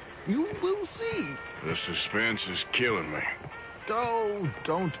 You will see. The suspense is killing me. Oh,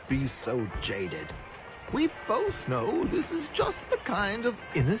 don't be so jaded. We both know this is just the kind of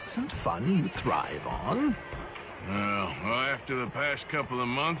innocent fun you thrive on. Well, after the past couple of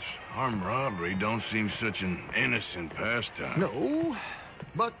months, armed robbery don't seem such an innocent pastime. No,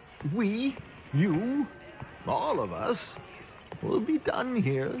 but we, you, all of us, will be done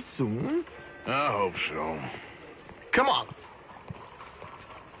here soon. I hope so. Come on.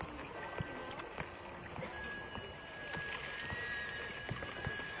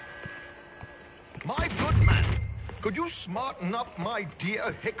 My good man, could you smarten up my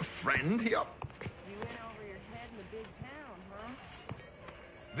dear hick friend here? You went over your head in the big town, huh?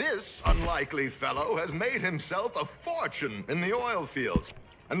 This unlikely fellow has made himself a fortune in the oil fields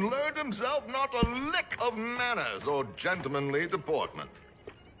and learned himself not a lick of manners or gentlemanly deportment.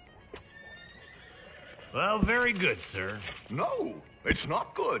 Well, very good, sir. No, it's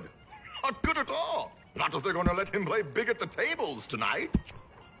not good. Not good at all. Not if they're going to let him play big at the tables tonight.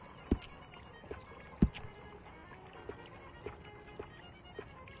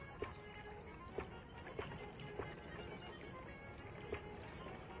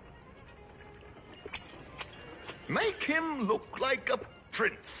 Make him look like a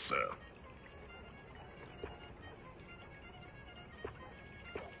prince, sir.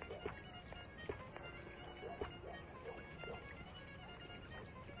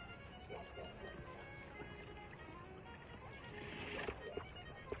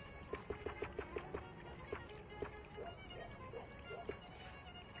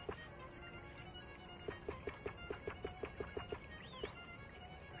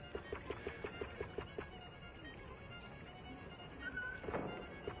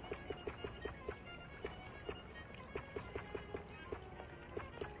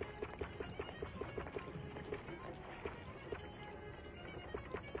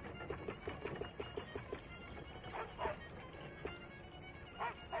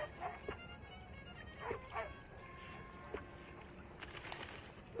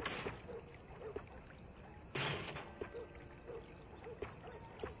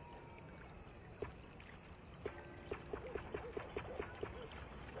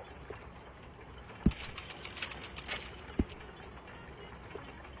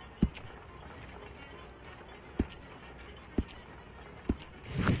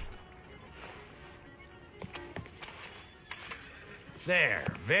 there.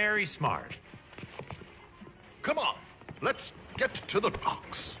 Very smart. Come on, let's get to the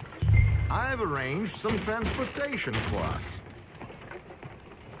docks. I've arranged some transportation for us.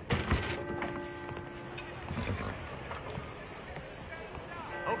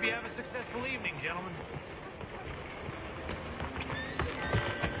 Hope you have a successful evening, gentlemen.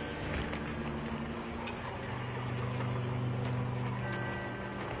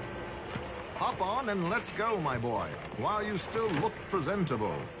 Hop on and let's go, my boy, while you still look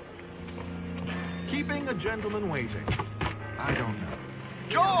presentable. Keeping a gentleman waiting. I don't know.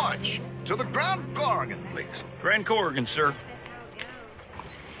 George, to the Grand Corrigan, please. Grand Corrigan, sir.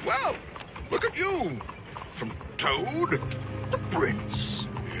 Well, look at you. From Toad to Prince.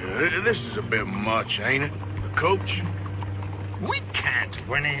 Yeah, this is a bit much, ain't it? The coach? We can't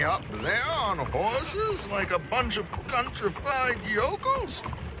whinny up there on horses like a bunch of countrified yokels.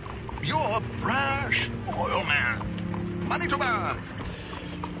 You're a brash oil man. Money to burn.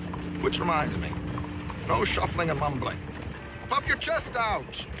 Which reminds me, no shuffling and mumbling. Puff your chest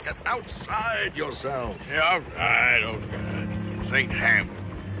out. Get outside yourself. Yeah, all right. This ain't Hamlet.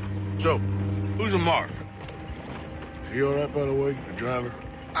 So, who's a mark? Is he all right, by the way, the driver?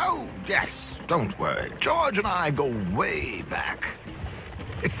 Oh, yes. Don't worry. George and I go way back.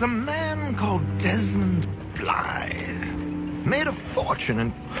 It's a man called Desmond Blythe. Made a fortune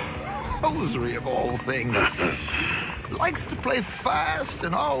in hosiery of all things. Likes to play fast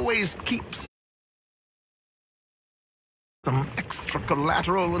and always keeps some extra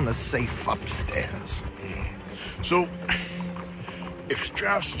collateral in the safe upstairs. So, if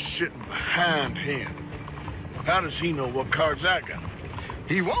Strauss is sitting behind him, how does he know what cards I got?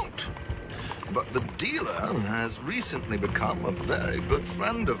 He won't. But the dealer has recently become a very good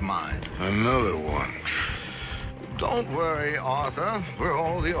friend of mine. Another one. Don't worry, Arthur. We're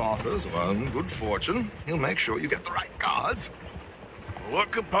all the authors who own good fortune. He'll make sure you get the right cards.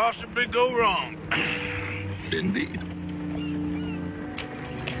 What could possibly go wrong? Indeed.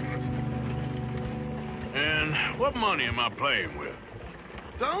 And what money am I playing with?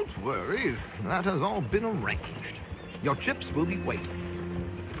 Don't worry. That has all been arranged. Your chips will be waiting.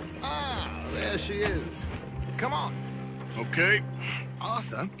 Ah, there she is. Come on. Okay.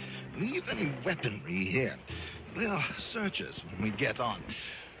 Arthur, leave any weaponry here. They'll search us when we get on.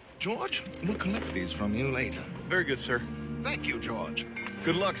 George, we'll collect these from you later. Very good, sir. Thank you, George.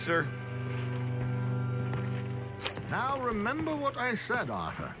 Good luck, sir. Now remember what I said,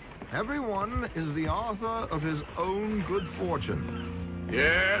 Arthur. Everyone is the author of his own good fortune.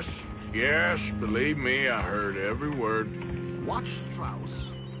 Yes, believe me, I heard every word. Watch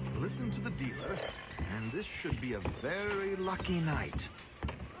Strauss, listen to the dealer, and this should be a very lucky night.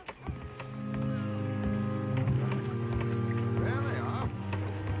 There they are.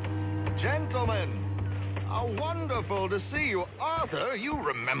 Gentlemen, how wonderful to see you. Arthur, you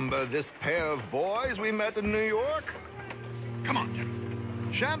remember this pair of boys we met in New York? Come on, gentlemen.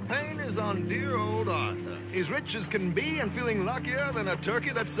 Champagne is on dear old Arthur. He's rich as can be and feeling luckier than a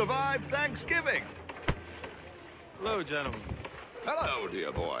turkey that survived Thanksgiving. Hello, gentlemen. Hello,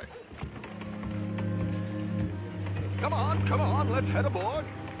 dear boy. Come on, let's head aboard.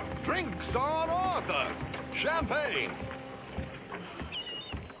 Drinks on Arthur. Champagne.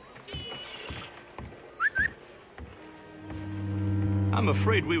 I'm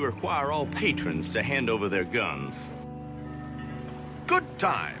afraid we require all patrons to hand over their guns. Good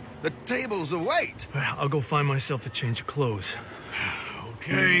time. The tables await. I'll go find myself a change of clothes.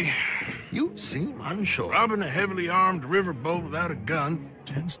 Okay. You seem unsure. Robbing a heavily armed riverboat without a gun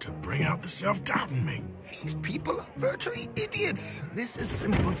tends to bring out the self-doubt in me. These people are virtually idiots. This is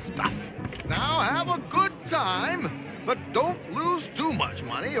simple stuff. Now have a good time, but don't lose too much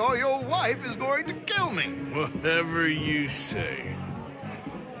money or your wife is going to kill me. Whatever you say.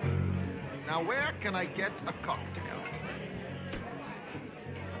 Now where can I get a cocktail?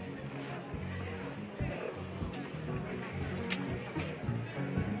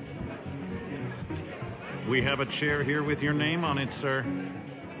 We have a chair here with your name on it, sir.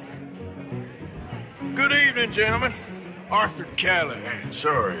 Good evening, gentlemen. Arthur Callahan.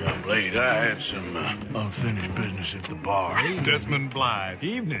 Sorry I'm late. I had some unfinished business at the bar. Desmond Blythe.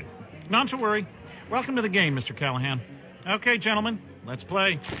 Evening. Not to worry. Welcome to the game, Mr. Callahan. Okay, gentlemen, let's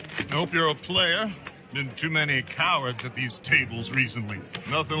play. I hope you're a player. Been too many cowards at these tables recently.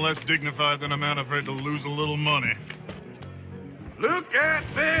 Nothing less dignified than a man afraid to lose a little money. Look at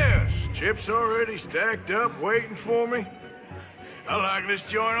this! Chips already stacked up, waiting for me. I like this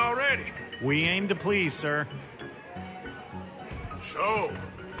joint already. We aim to please, sir. So,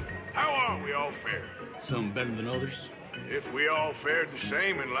 how are we all fared? Some better than others. If we all fared the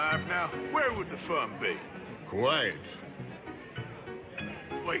same in life now, where would the fun be? Quite.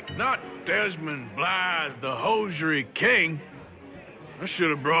 Wait, not Desmond Blythe, the hosiery king. I should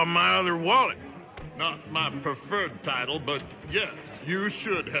have brought my other wallet. Not my preferred title, but yes, you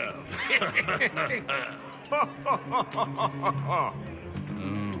should have.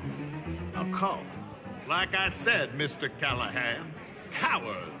 I'll call. Like I said, Mr. Callahan,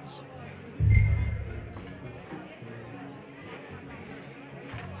 cowards.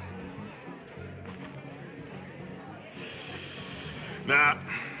 Nah,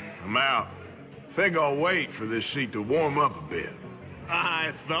 I'm out. Think I'll wait for this seat to warm up a bit.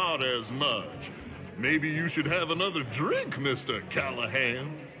 I thought as much. Maybe you should have another drink, Mr.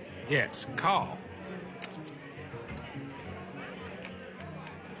 Callahan. Yes, call.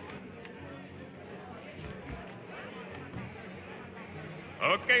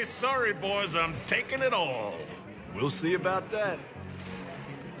 Okay, sorry, boys, I'm taking it all. We'll see about that.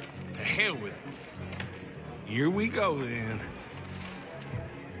 To hell with it. Here we go, then.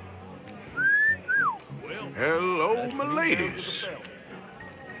 Well, hello, my ladies.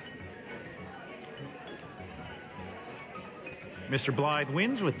 Mr. Blythe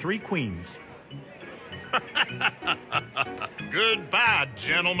wins with 3 queens. Goodbye,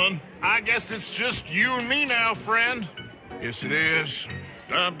 gentlemen. I guess it's just you and me now, friend. Yes, it is.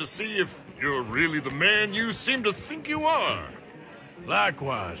 Time to see if you're really the man you seem to think you are.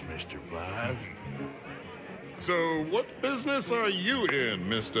 Likewise, Mr. Blythe. So, what business are you in,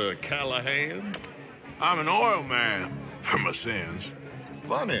 Mr. Callahan? I'm an oil man, for my sins.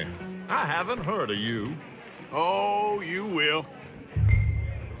 Funny, I haven't heard of you. Oh, you will.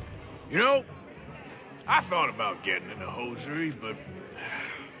 You know, I thought about getting into hosiery, but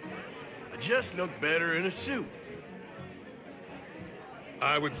I just look better in a suit.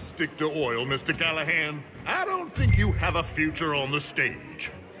 I would stick to oil, Mr. Callahan. I don't think you have a future on the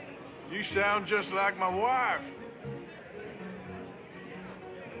stage. You sound just like my wife.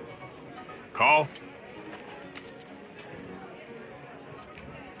 Call.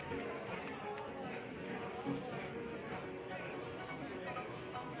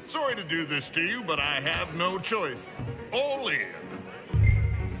 Sorry to do this to you, but I have no choice. All in.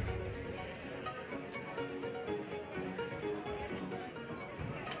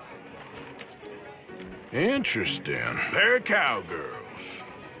 Interesting. They're cowgirls.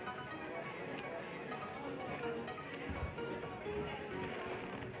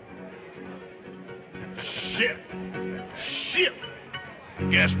 Shit. Shit.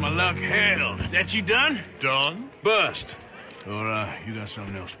 Guess my luck held. Is that you done? Done? Bust. Or, you got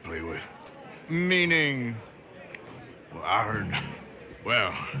something else to play with? Meaning?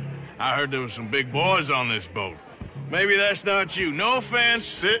 Well, I heard there was some big boys on this boat. Maybe that's not you. No offense.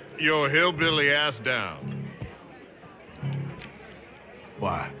 Sit your hillbilly ass down.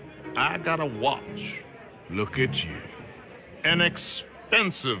 Why? I got a watch. Look at you. An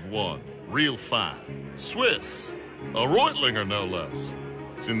expensive one. Real fine. Swiss. A Reutlinger, no less.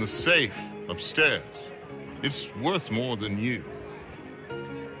 It's in the safe upstairs. It's worth more than you.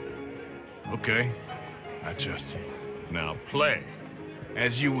 Okay. I trust you. Now play.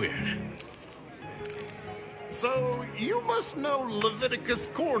 As you wish. So, you must know Leviticus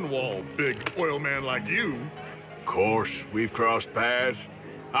Cornwall, big oil man like you. Of course, we've crossed paths.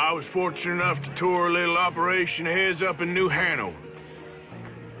 I was fortunate enough to tour a little operation of his up in New Hanover.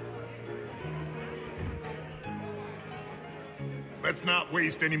 Let's not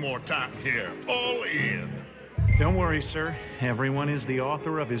waste any more time here. All in. Don't worry, sir. Everyone is the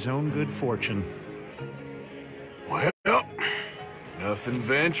author of his own good fortune. Well, nothing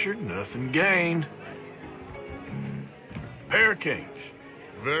ventured, nothing gained. Pair of kings.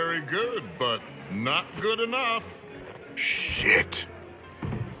 Very good, but not good enough. Shit.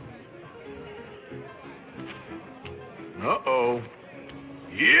 Uh-oh.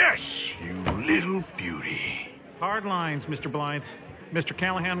 Yes, you little beauty. Hard lines, Mr. Blythe. Mr.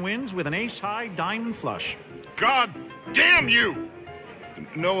 Callahan wins with an ace-high diamond flush. God damn you!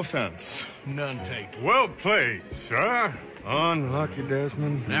 No offense. None taken. Well played, sir. Unlucky,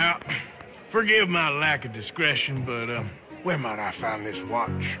 Desmond. Now, forgive my lack of discretion, but, where might I find this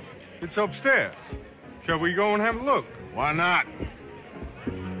watch? It's upstairs. Shall we go and have a look? Why not?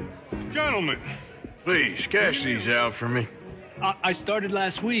 Gentlemen. Please, cash these out for me. I started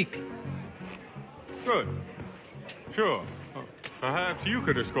last week. Good. Sure. Perhaps you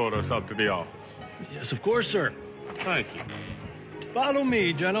could escort us up to the office. Yes, of course, sir. Thank you. Follow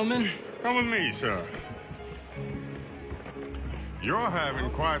me, gentlemen. Come with me, sir. You're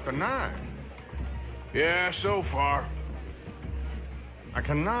having quite the night. Yeah, so far. I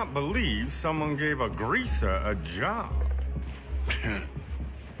cannot believe someone gave a greaser a job.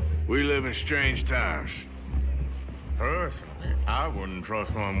 We live in strange times. Personally, I wouldn't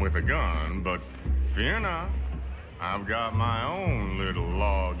trust one with a gun, but fear not. I've got my own little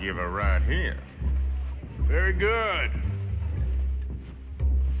lawgiver right here. Very good.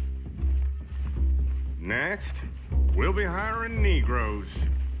 Next, we'll be hiring Negroes.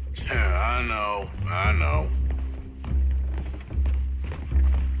 Yeah, I know.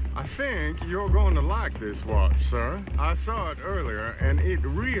 I think you're going to like this watch, sir. I saw it earlier, and it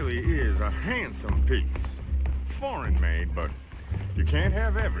really is a handsome piece. Foreign made, but you can't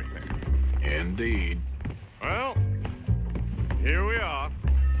have everything. Indeed. Well, here we are.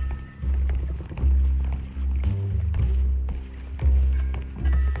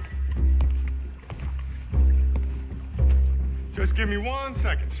 Just give me 1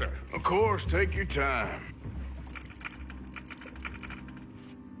 second, sir. Of course, take your time.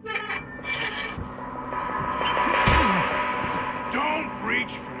 Don't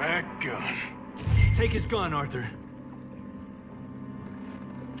reach for that gun. Take his gun, Arthur.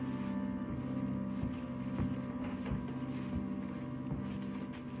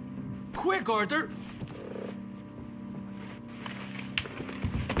 Quick, Arthur!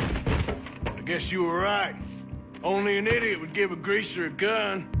 I guess you were right. Only an idiot would give a greaser a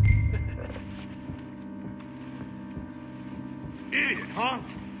gun. Idiot, huh?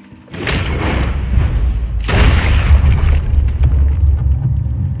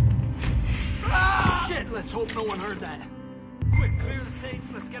 Shit, let's hope no one heard that. Quick, clear the safe,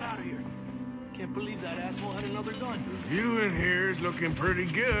 let's get out of here. Can't believe that asshole had another gun. The view in here is looking pretty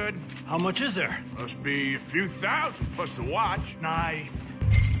good. How much is there? Must be a few thousand plus the watch. Nice.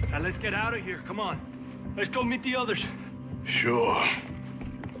 Now let's get out of here, come on. Let's go meet the others. Sure.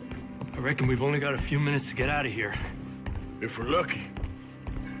 I reckon we've only got a few minutes to get out of here. If we're lucky.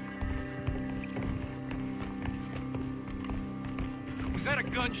 Was that a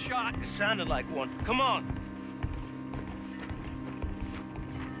gunshot? It sounded like one. Come on.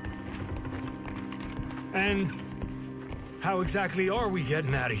 And how exactly are we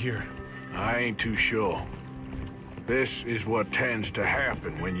getting out of here? I ain't too sure. This is what tends to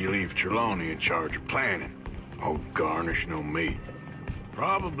happen when you leave Trelawney in charge of planning. Oh, garnish no meat.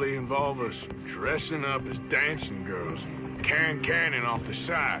 Probably involve us dressing up as dancing girls and carrying cannon off the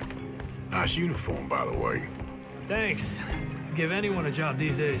side. Nice uniform, by the way. Thanks. I'd give anyone a job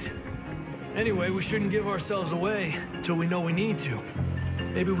these days. Anyway, we shouldn't give ourselves away until we know we need to.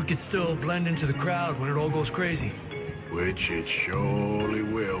 Maybe we could still blend into the crowd when it all goes crazy. Which it surely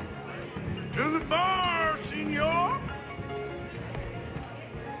will. To the bar, senor!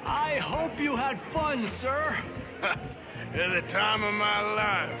 I hope you had fun, sir. At the time of my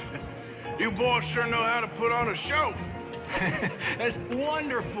life. You boys sure know how to put on a show. That's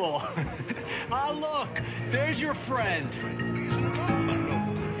wonderful. Ah, look, there's your friend.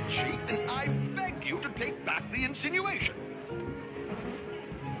 Cheat, and I beg you to take back the insinuation.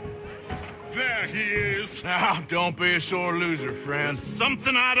 There he is. Now, don't be a sore loser, friend.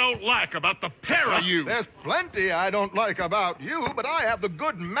 Something I don't like about the pair of you. There's plenty I don't like about you, but I have the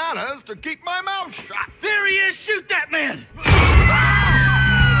good manners to keep my mouth shut. There he is! Shoot that man! Come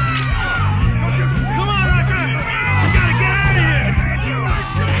on, Arthur! We gotta get out of here!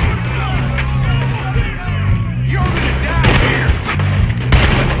 You're gonna die here!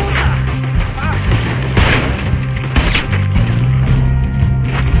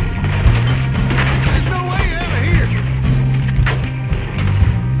 There's no way out of here!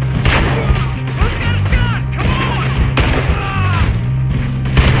 Who's got a shot? Come on!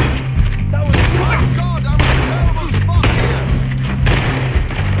 That was Oh my God, I'm in a terrible spot here!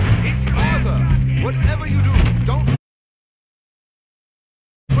 It's Arthur, whatever you do, don't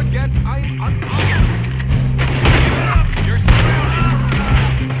forget I'm unarmed! You're surrounded!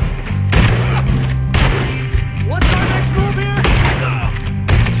 What's our next move here?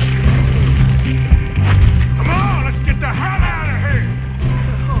 Come on, let's get the hell out of here!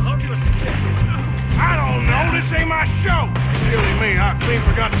 How do you suggest? I don't know, this ain't my show! Silly me, I clean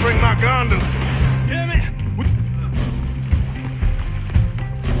forgot to bring my gun to... Damn it! We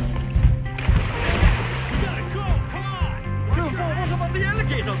gotta go, come on! Careful, what about the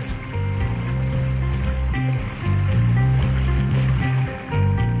alligators?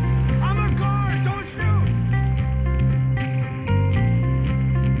 I'm a guard, don't shoot!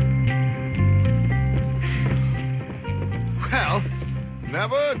 Well,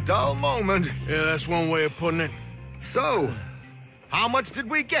 never a dull moment. Yeah, that's one way of putting it. So, how much did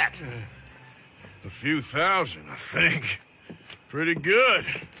we get? A few thousand, I think. Pretty good.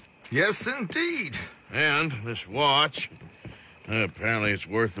 Yes, indeed. And this watch, apparently it's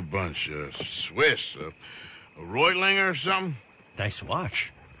worth a bunch. Swiss, a Reutlinger or something. Nice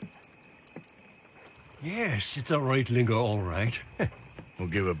watch. Yes, it's a right lingo, all right. We'll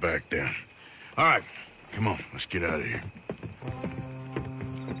give it back then. All right, come on, let's get out of here.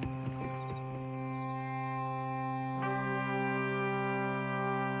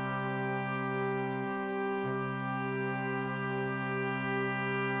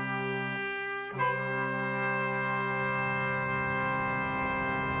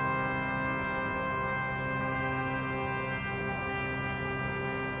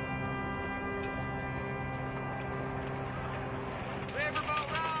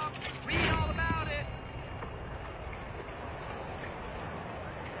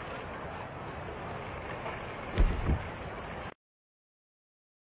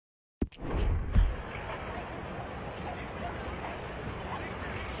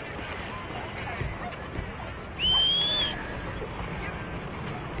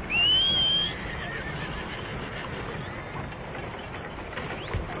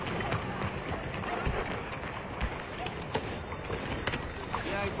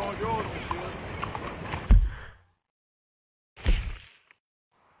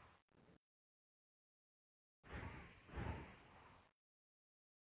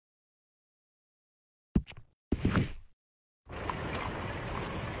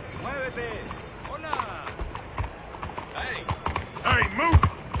 Hey, move!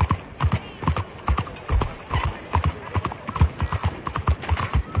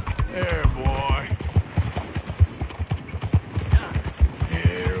 There, boy.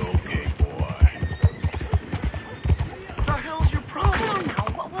 There, okay, boy. What the hell's your problem? Come on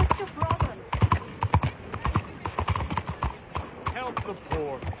now, what's your problem? Help the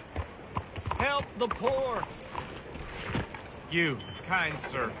poor. Help the poor. You, kind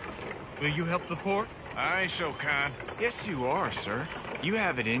sir, will you help the poor? I ain't so kind. Yes, you are, sir. You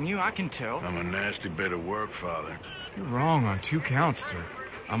have it in you, I can tell. I'm a nasty bit of work, Father. You're wrong on 2 counts, sir.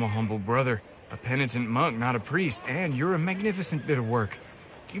 I'm a humble brother, a penitent monk, not a priest, and you're a magnificent bit of work.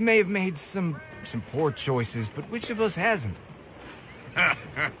 You may have made some poor choices, but which of us hasn't?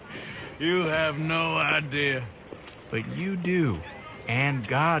 You have no idea. But you do. And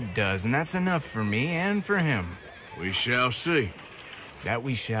God does, and that's enough for me and for him. We shall see. That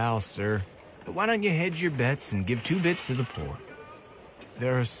we shall, sir. But why don't you hedge your bets and give 2 bits to the poor?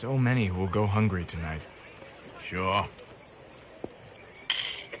 There are so many who will go hungry tonight. Sure.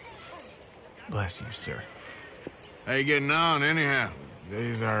 Bless you, sir. How you getting on, anyhow?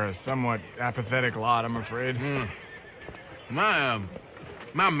 These are a somewhat apathetic lot, I'm afraid. My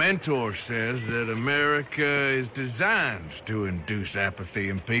mentor says that America is designed to induce apathy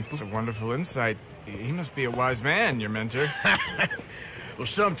in people. It's a wonderful insight. He must be a wise man, your mentor. Well,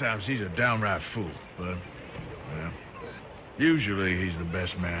 sometimes he's a downright fool, but, well, usually he's the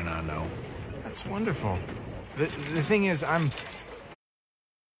best man I know. That's wonderful. The thing is,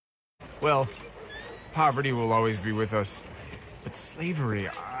 well, poverty will always be with us. But slavery,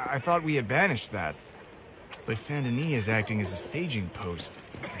 I thought we had banished that. But Saint Denis is acting as a staging post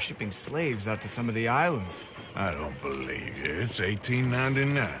for shipping slaves out to some of the islands. I don't believe you. It's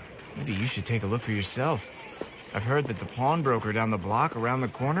 1899. Maybe you should take a look for yourself. I've heard that the pawnbroker down the block around the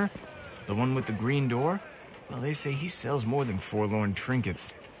corner, the one with the green door, well, they say he sells more than forlorn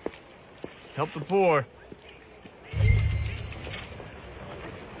trinkets. Help the poor.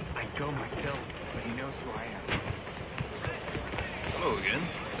 I go myself, but he knows who I am. Hello again.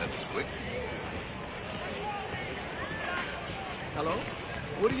 That was quick. Hello?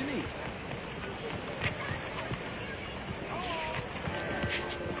 What do you need?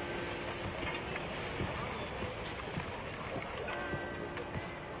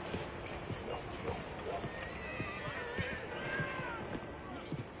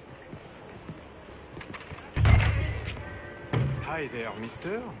 Hi there,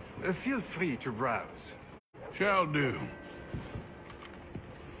 mister. Feel free to browse. Shall do.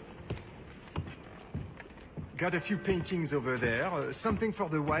 Got a few paintings over there. Something for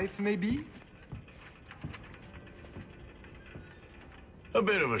the wife, maybe? A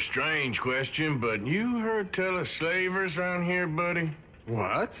bit of a strange question, but you heard tell of slavers around here, buddy?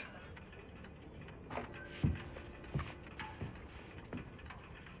 What?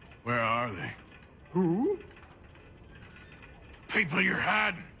 Where are they? Who? People you're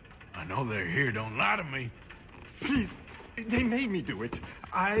hiding. I know they're here, don't lie to me. Please, they made me do it.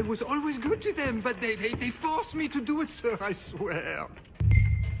 I was always good to them, but they forced me to do it, sir, I swear.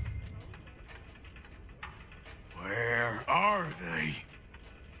 Where are they?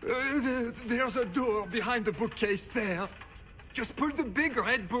 There's a door behind the bookcase there. Just pull the big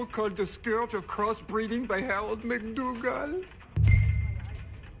red book called The Scourge of Crossbreeding by Harold McDougall.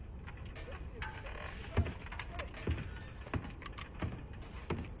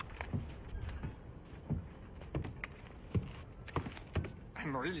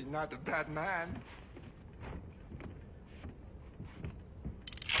 really not a bad man.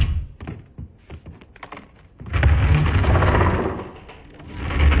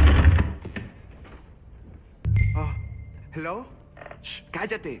 Oh, hello? Shh,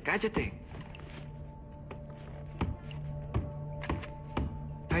 cállate, cállate.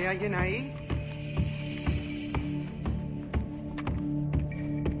 ¿Hay alguien ahí?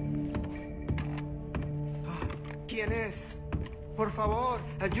 ¿Quién es? Por favor,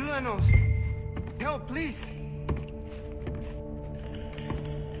 ayúdanos. Help, please.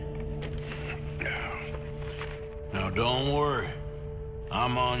 Now, don't worry.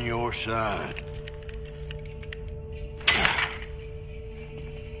 I'm on your side.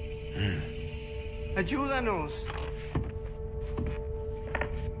 Ayúdanos.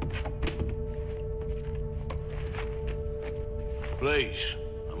 Please,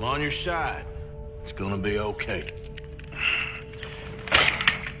 I'm on your side. It's gonna be okay.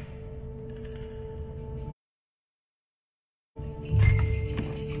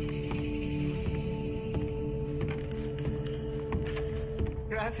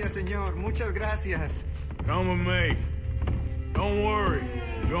 Gracias, señor. Muchas gracias. Come with me. Don't worry.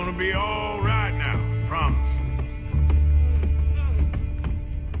 You're gonna be all right now. Promise.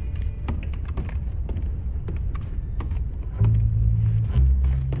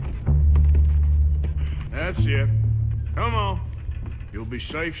 That's it. Come on. You'll be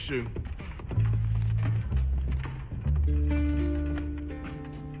safe soon.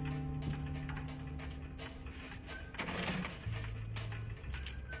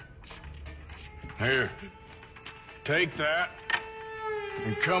 Here. Take that.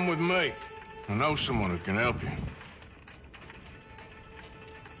 And come with me. I know someone who can help you.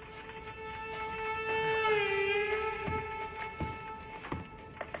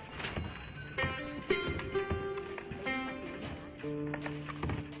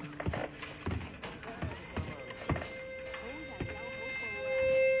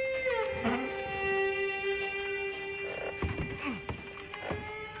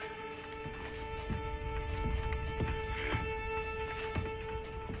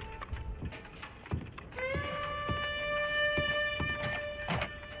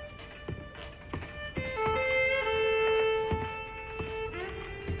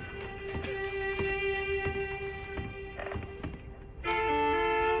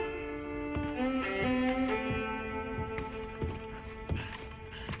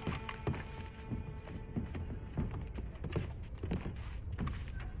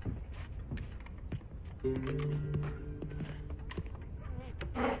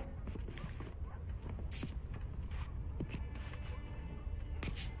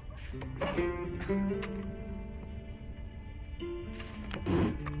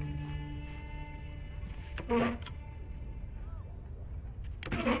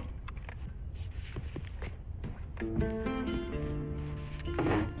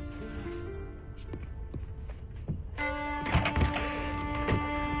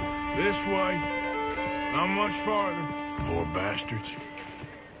 This way. Not much farther. Poor bastards.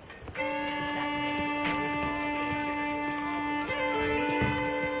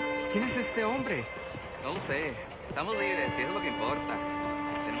 ¿Quién es este hombre? No lo sé. Estamos libres, y eso es lo que importa.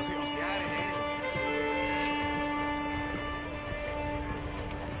 Tenemos que confiar en él.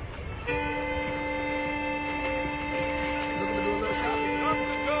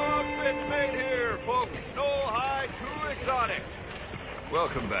 It's made here, folks. No high, too exotic.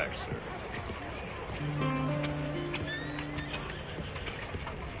 Welcome back, sir.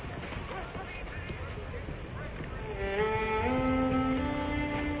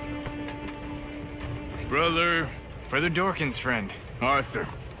 Brother Dorkin's friend. Arthur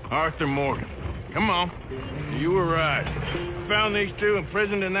Morgan. Come on. You were right. Found these two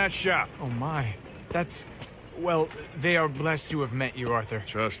imprisoned in that shop. Oh my. That's... Well, they are blessed to have met you, Arthur.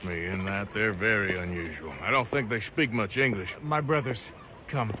 Trust me, in that they're very unusual. I don't think they speak much English. My brothers,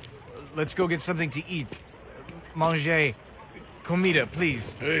 come. Let's go get something to eat. Manger. Comida,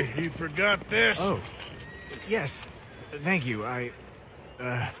 please. Hey, you forgot this? Oh. Yes. Thank you.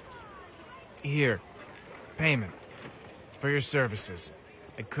 Here. Payment. For your services.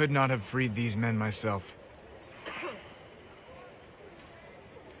 I could not have freed these men myself.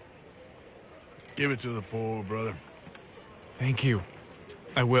 Give it to the poor, brother. Thank you.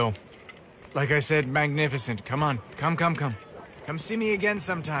 I will. Like I said, magnificent. Come on. Come. Come see me again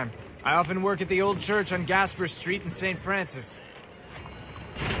sometime. I often work at the old church on Gasper Street in St. Francis.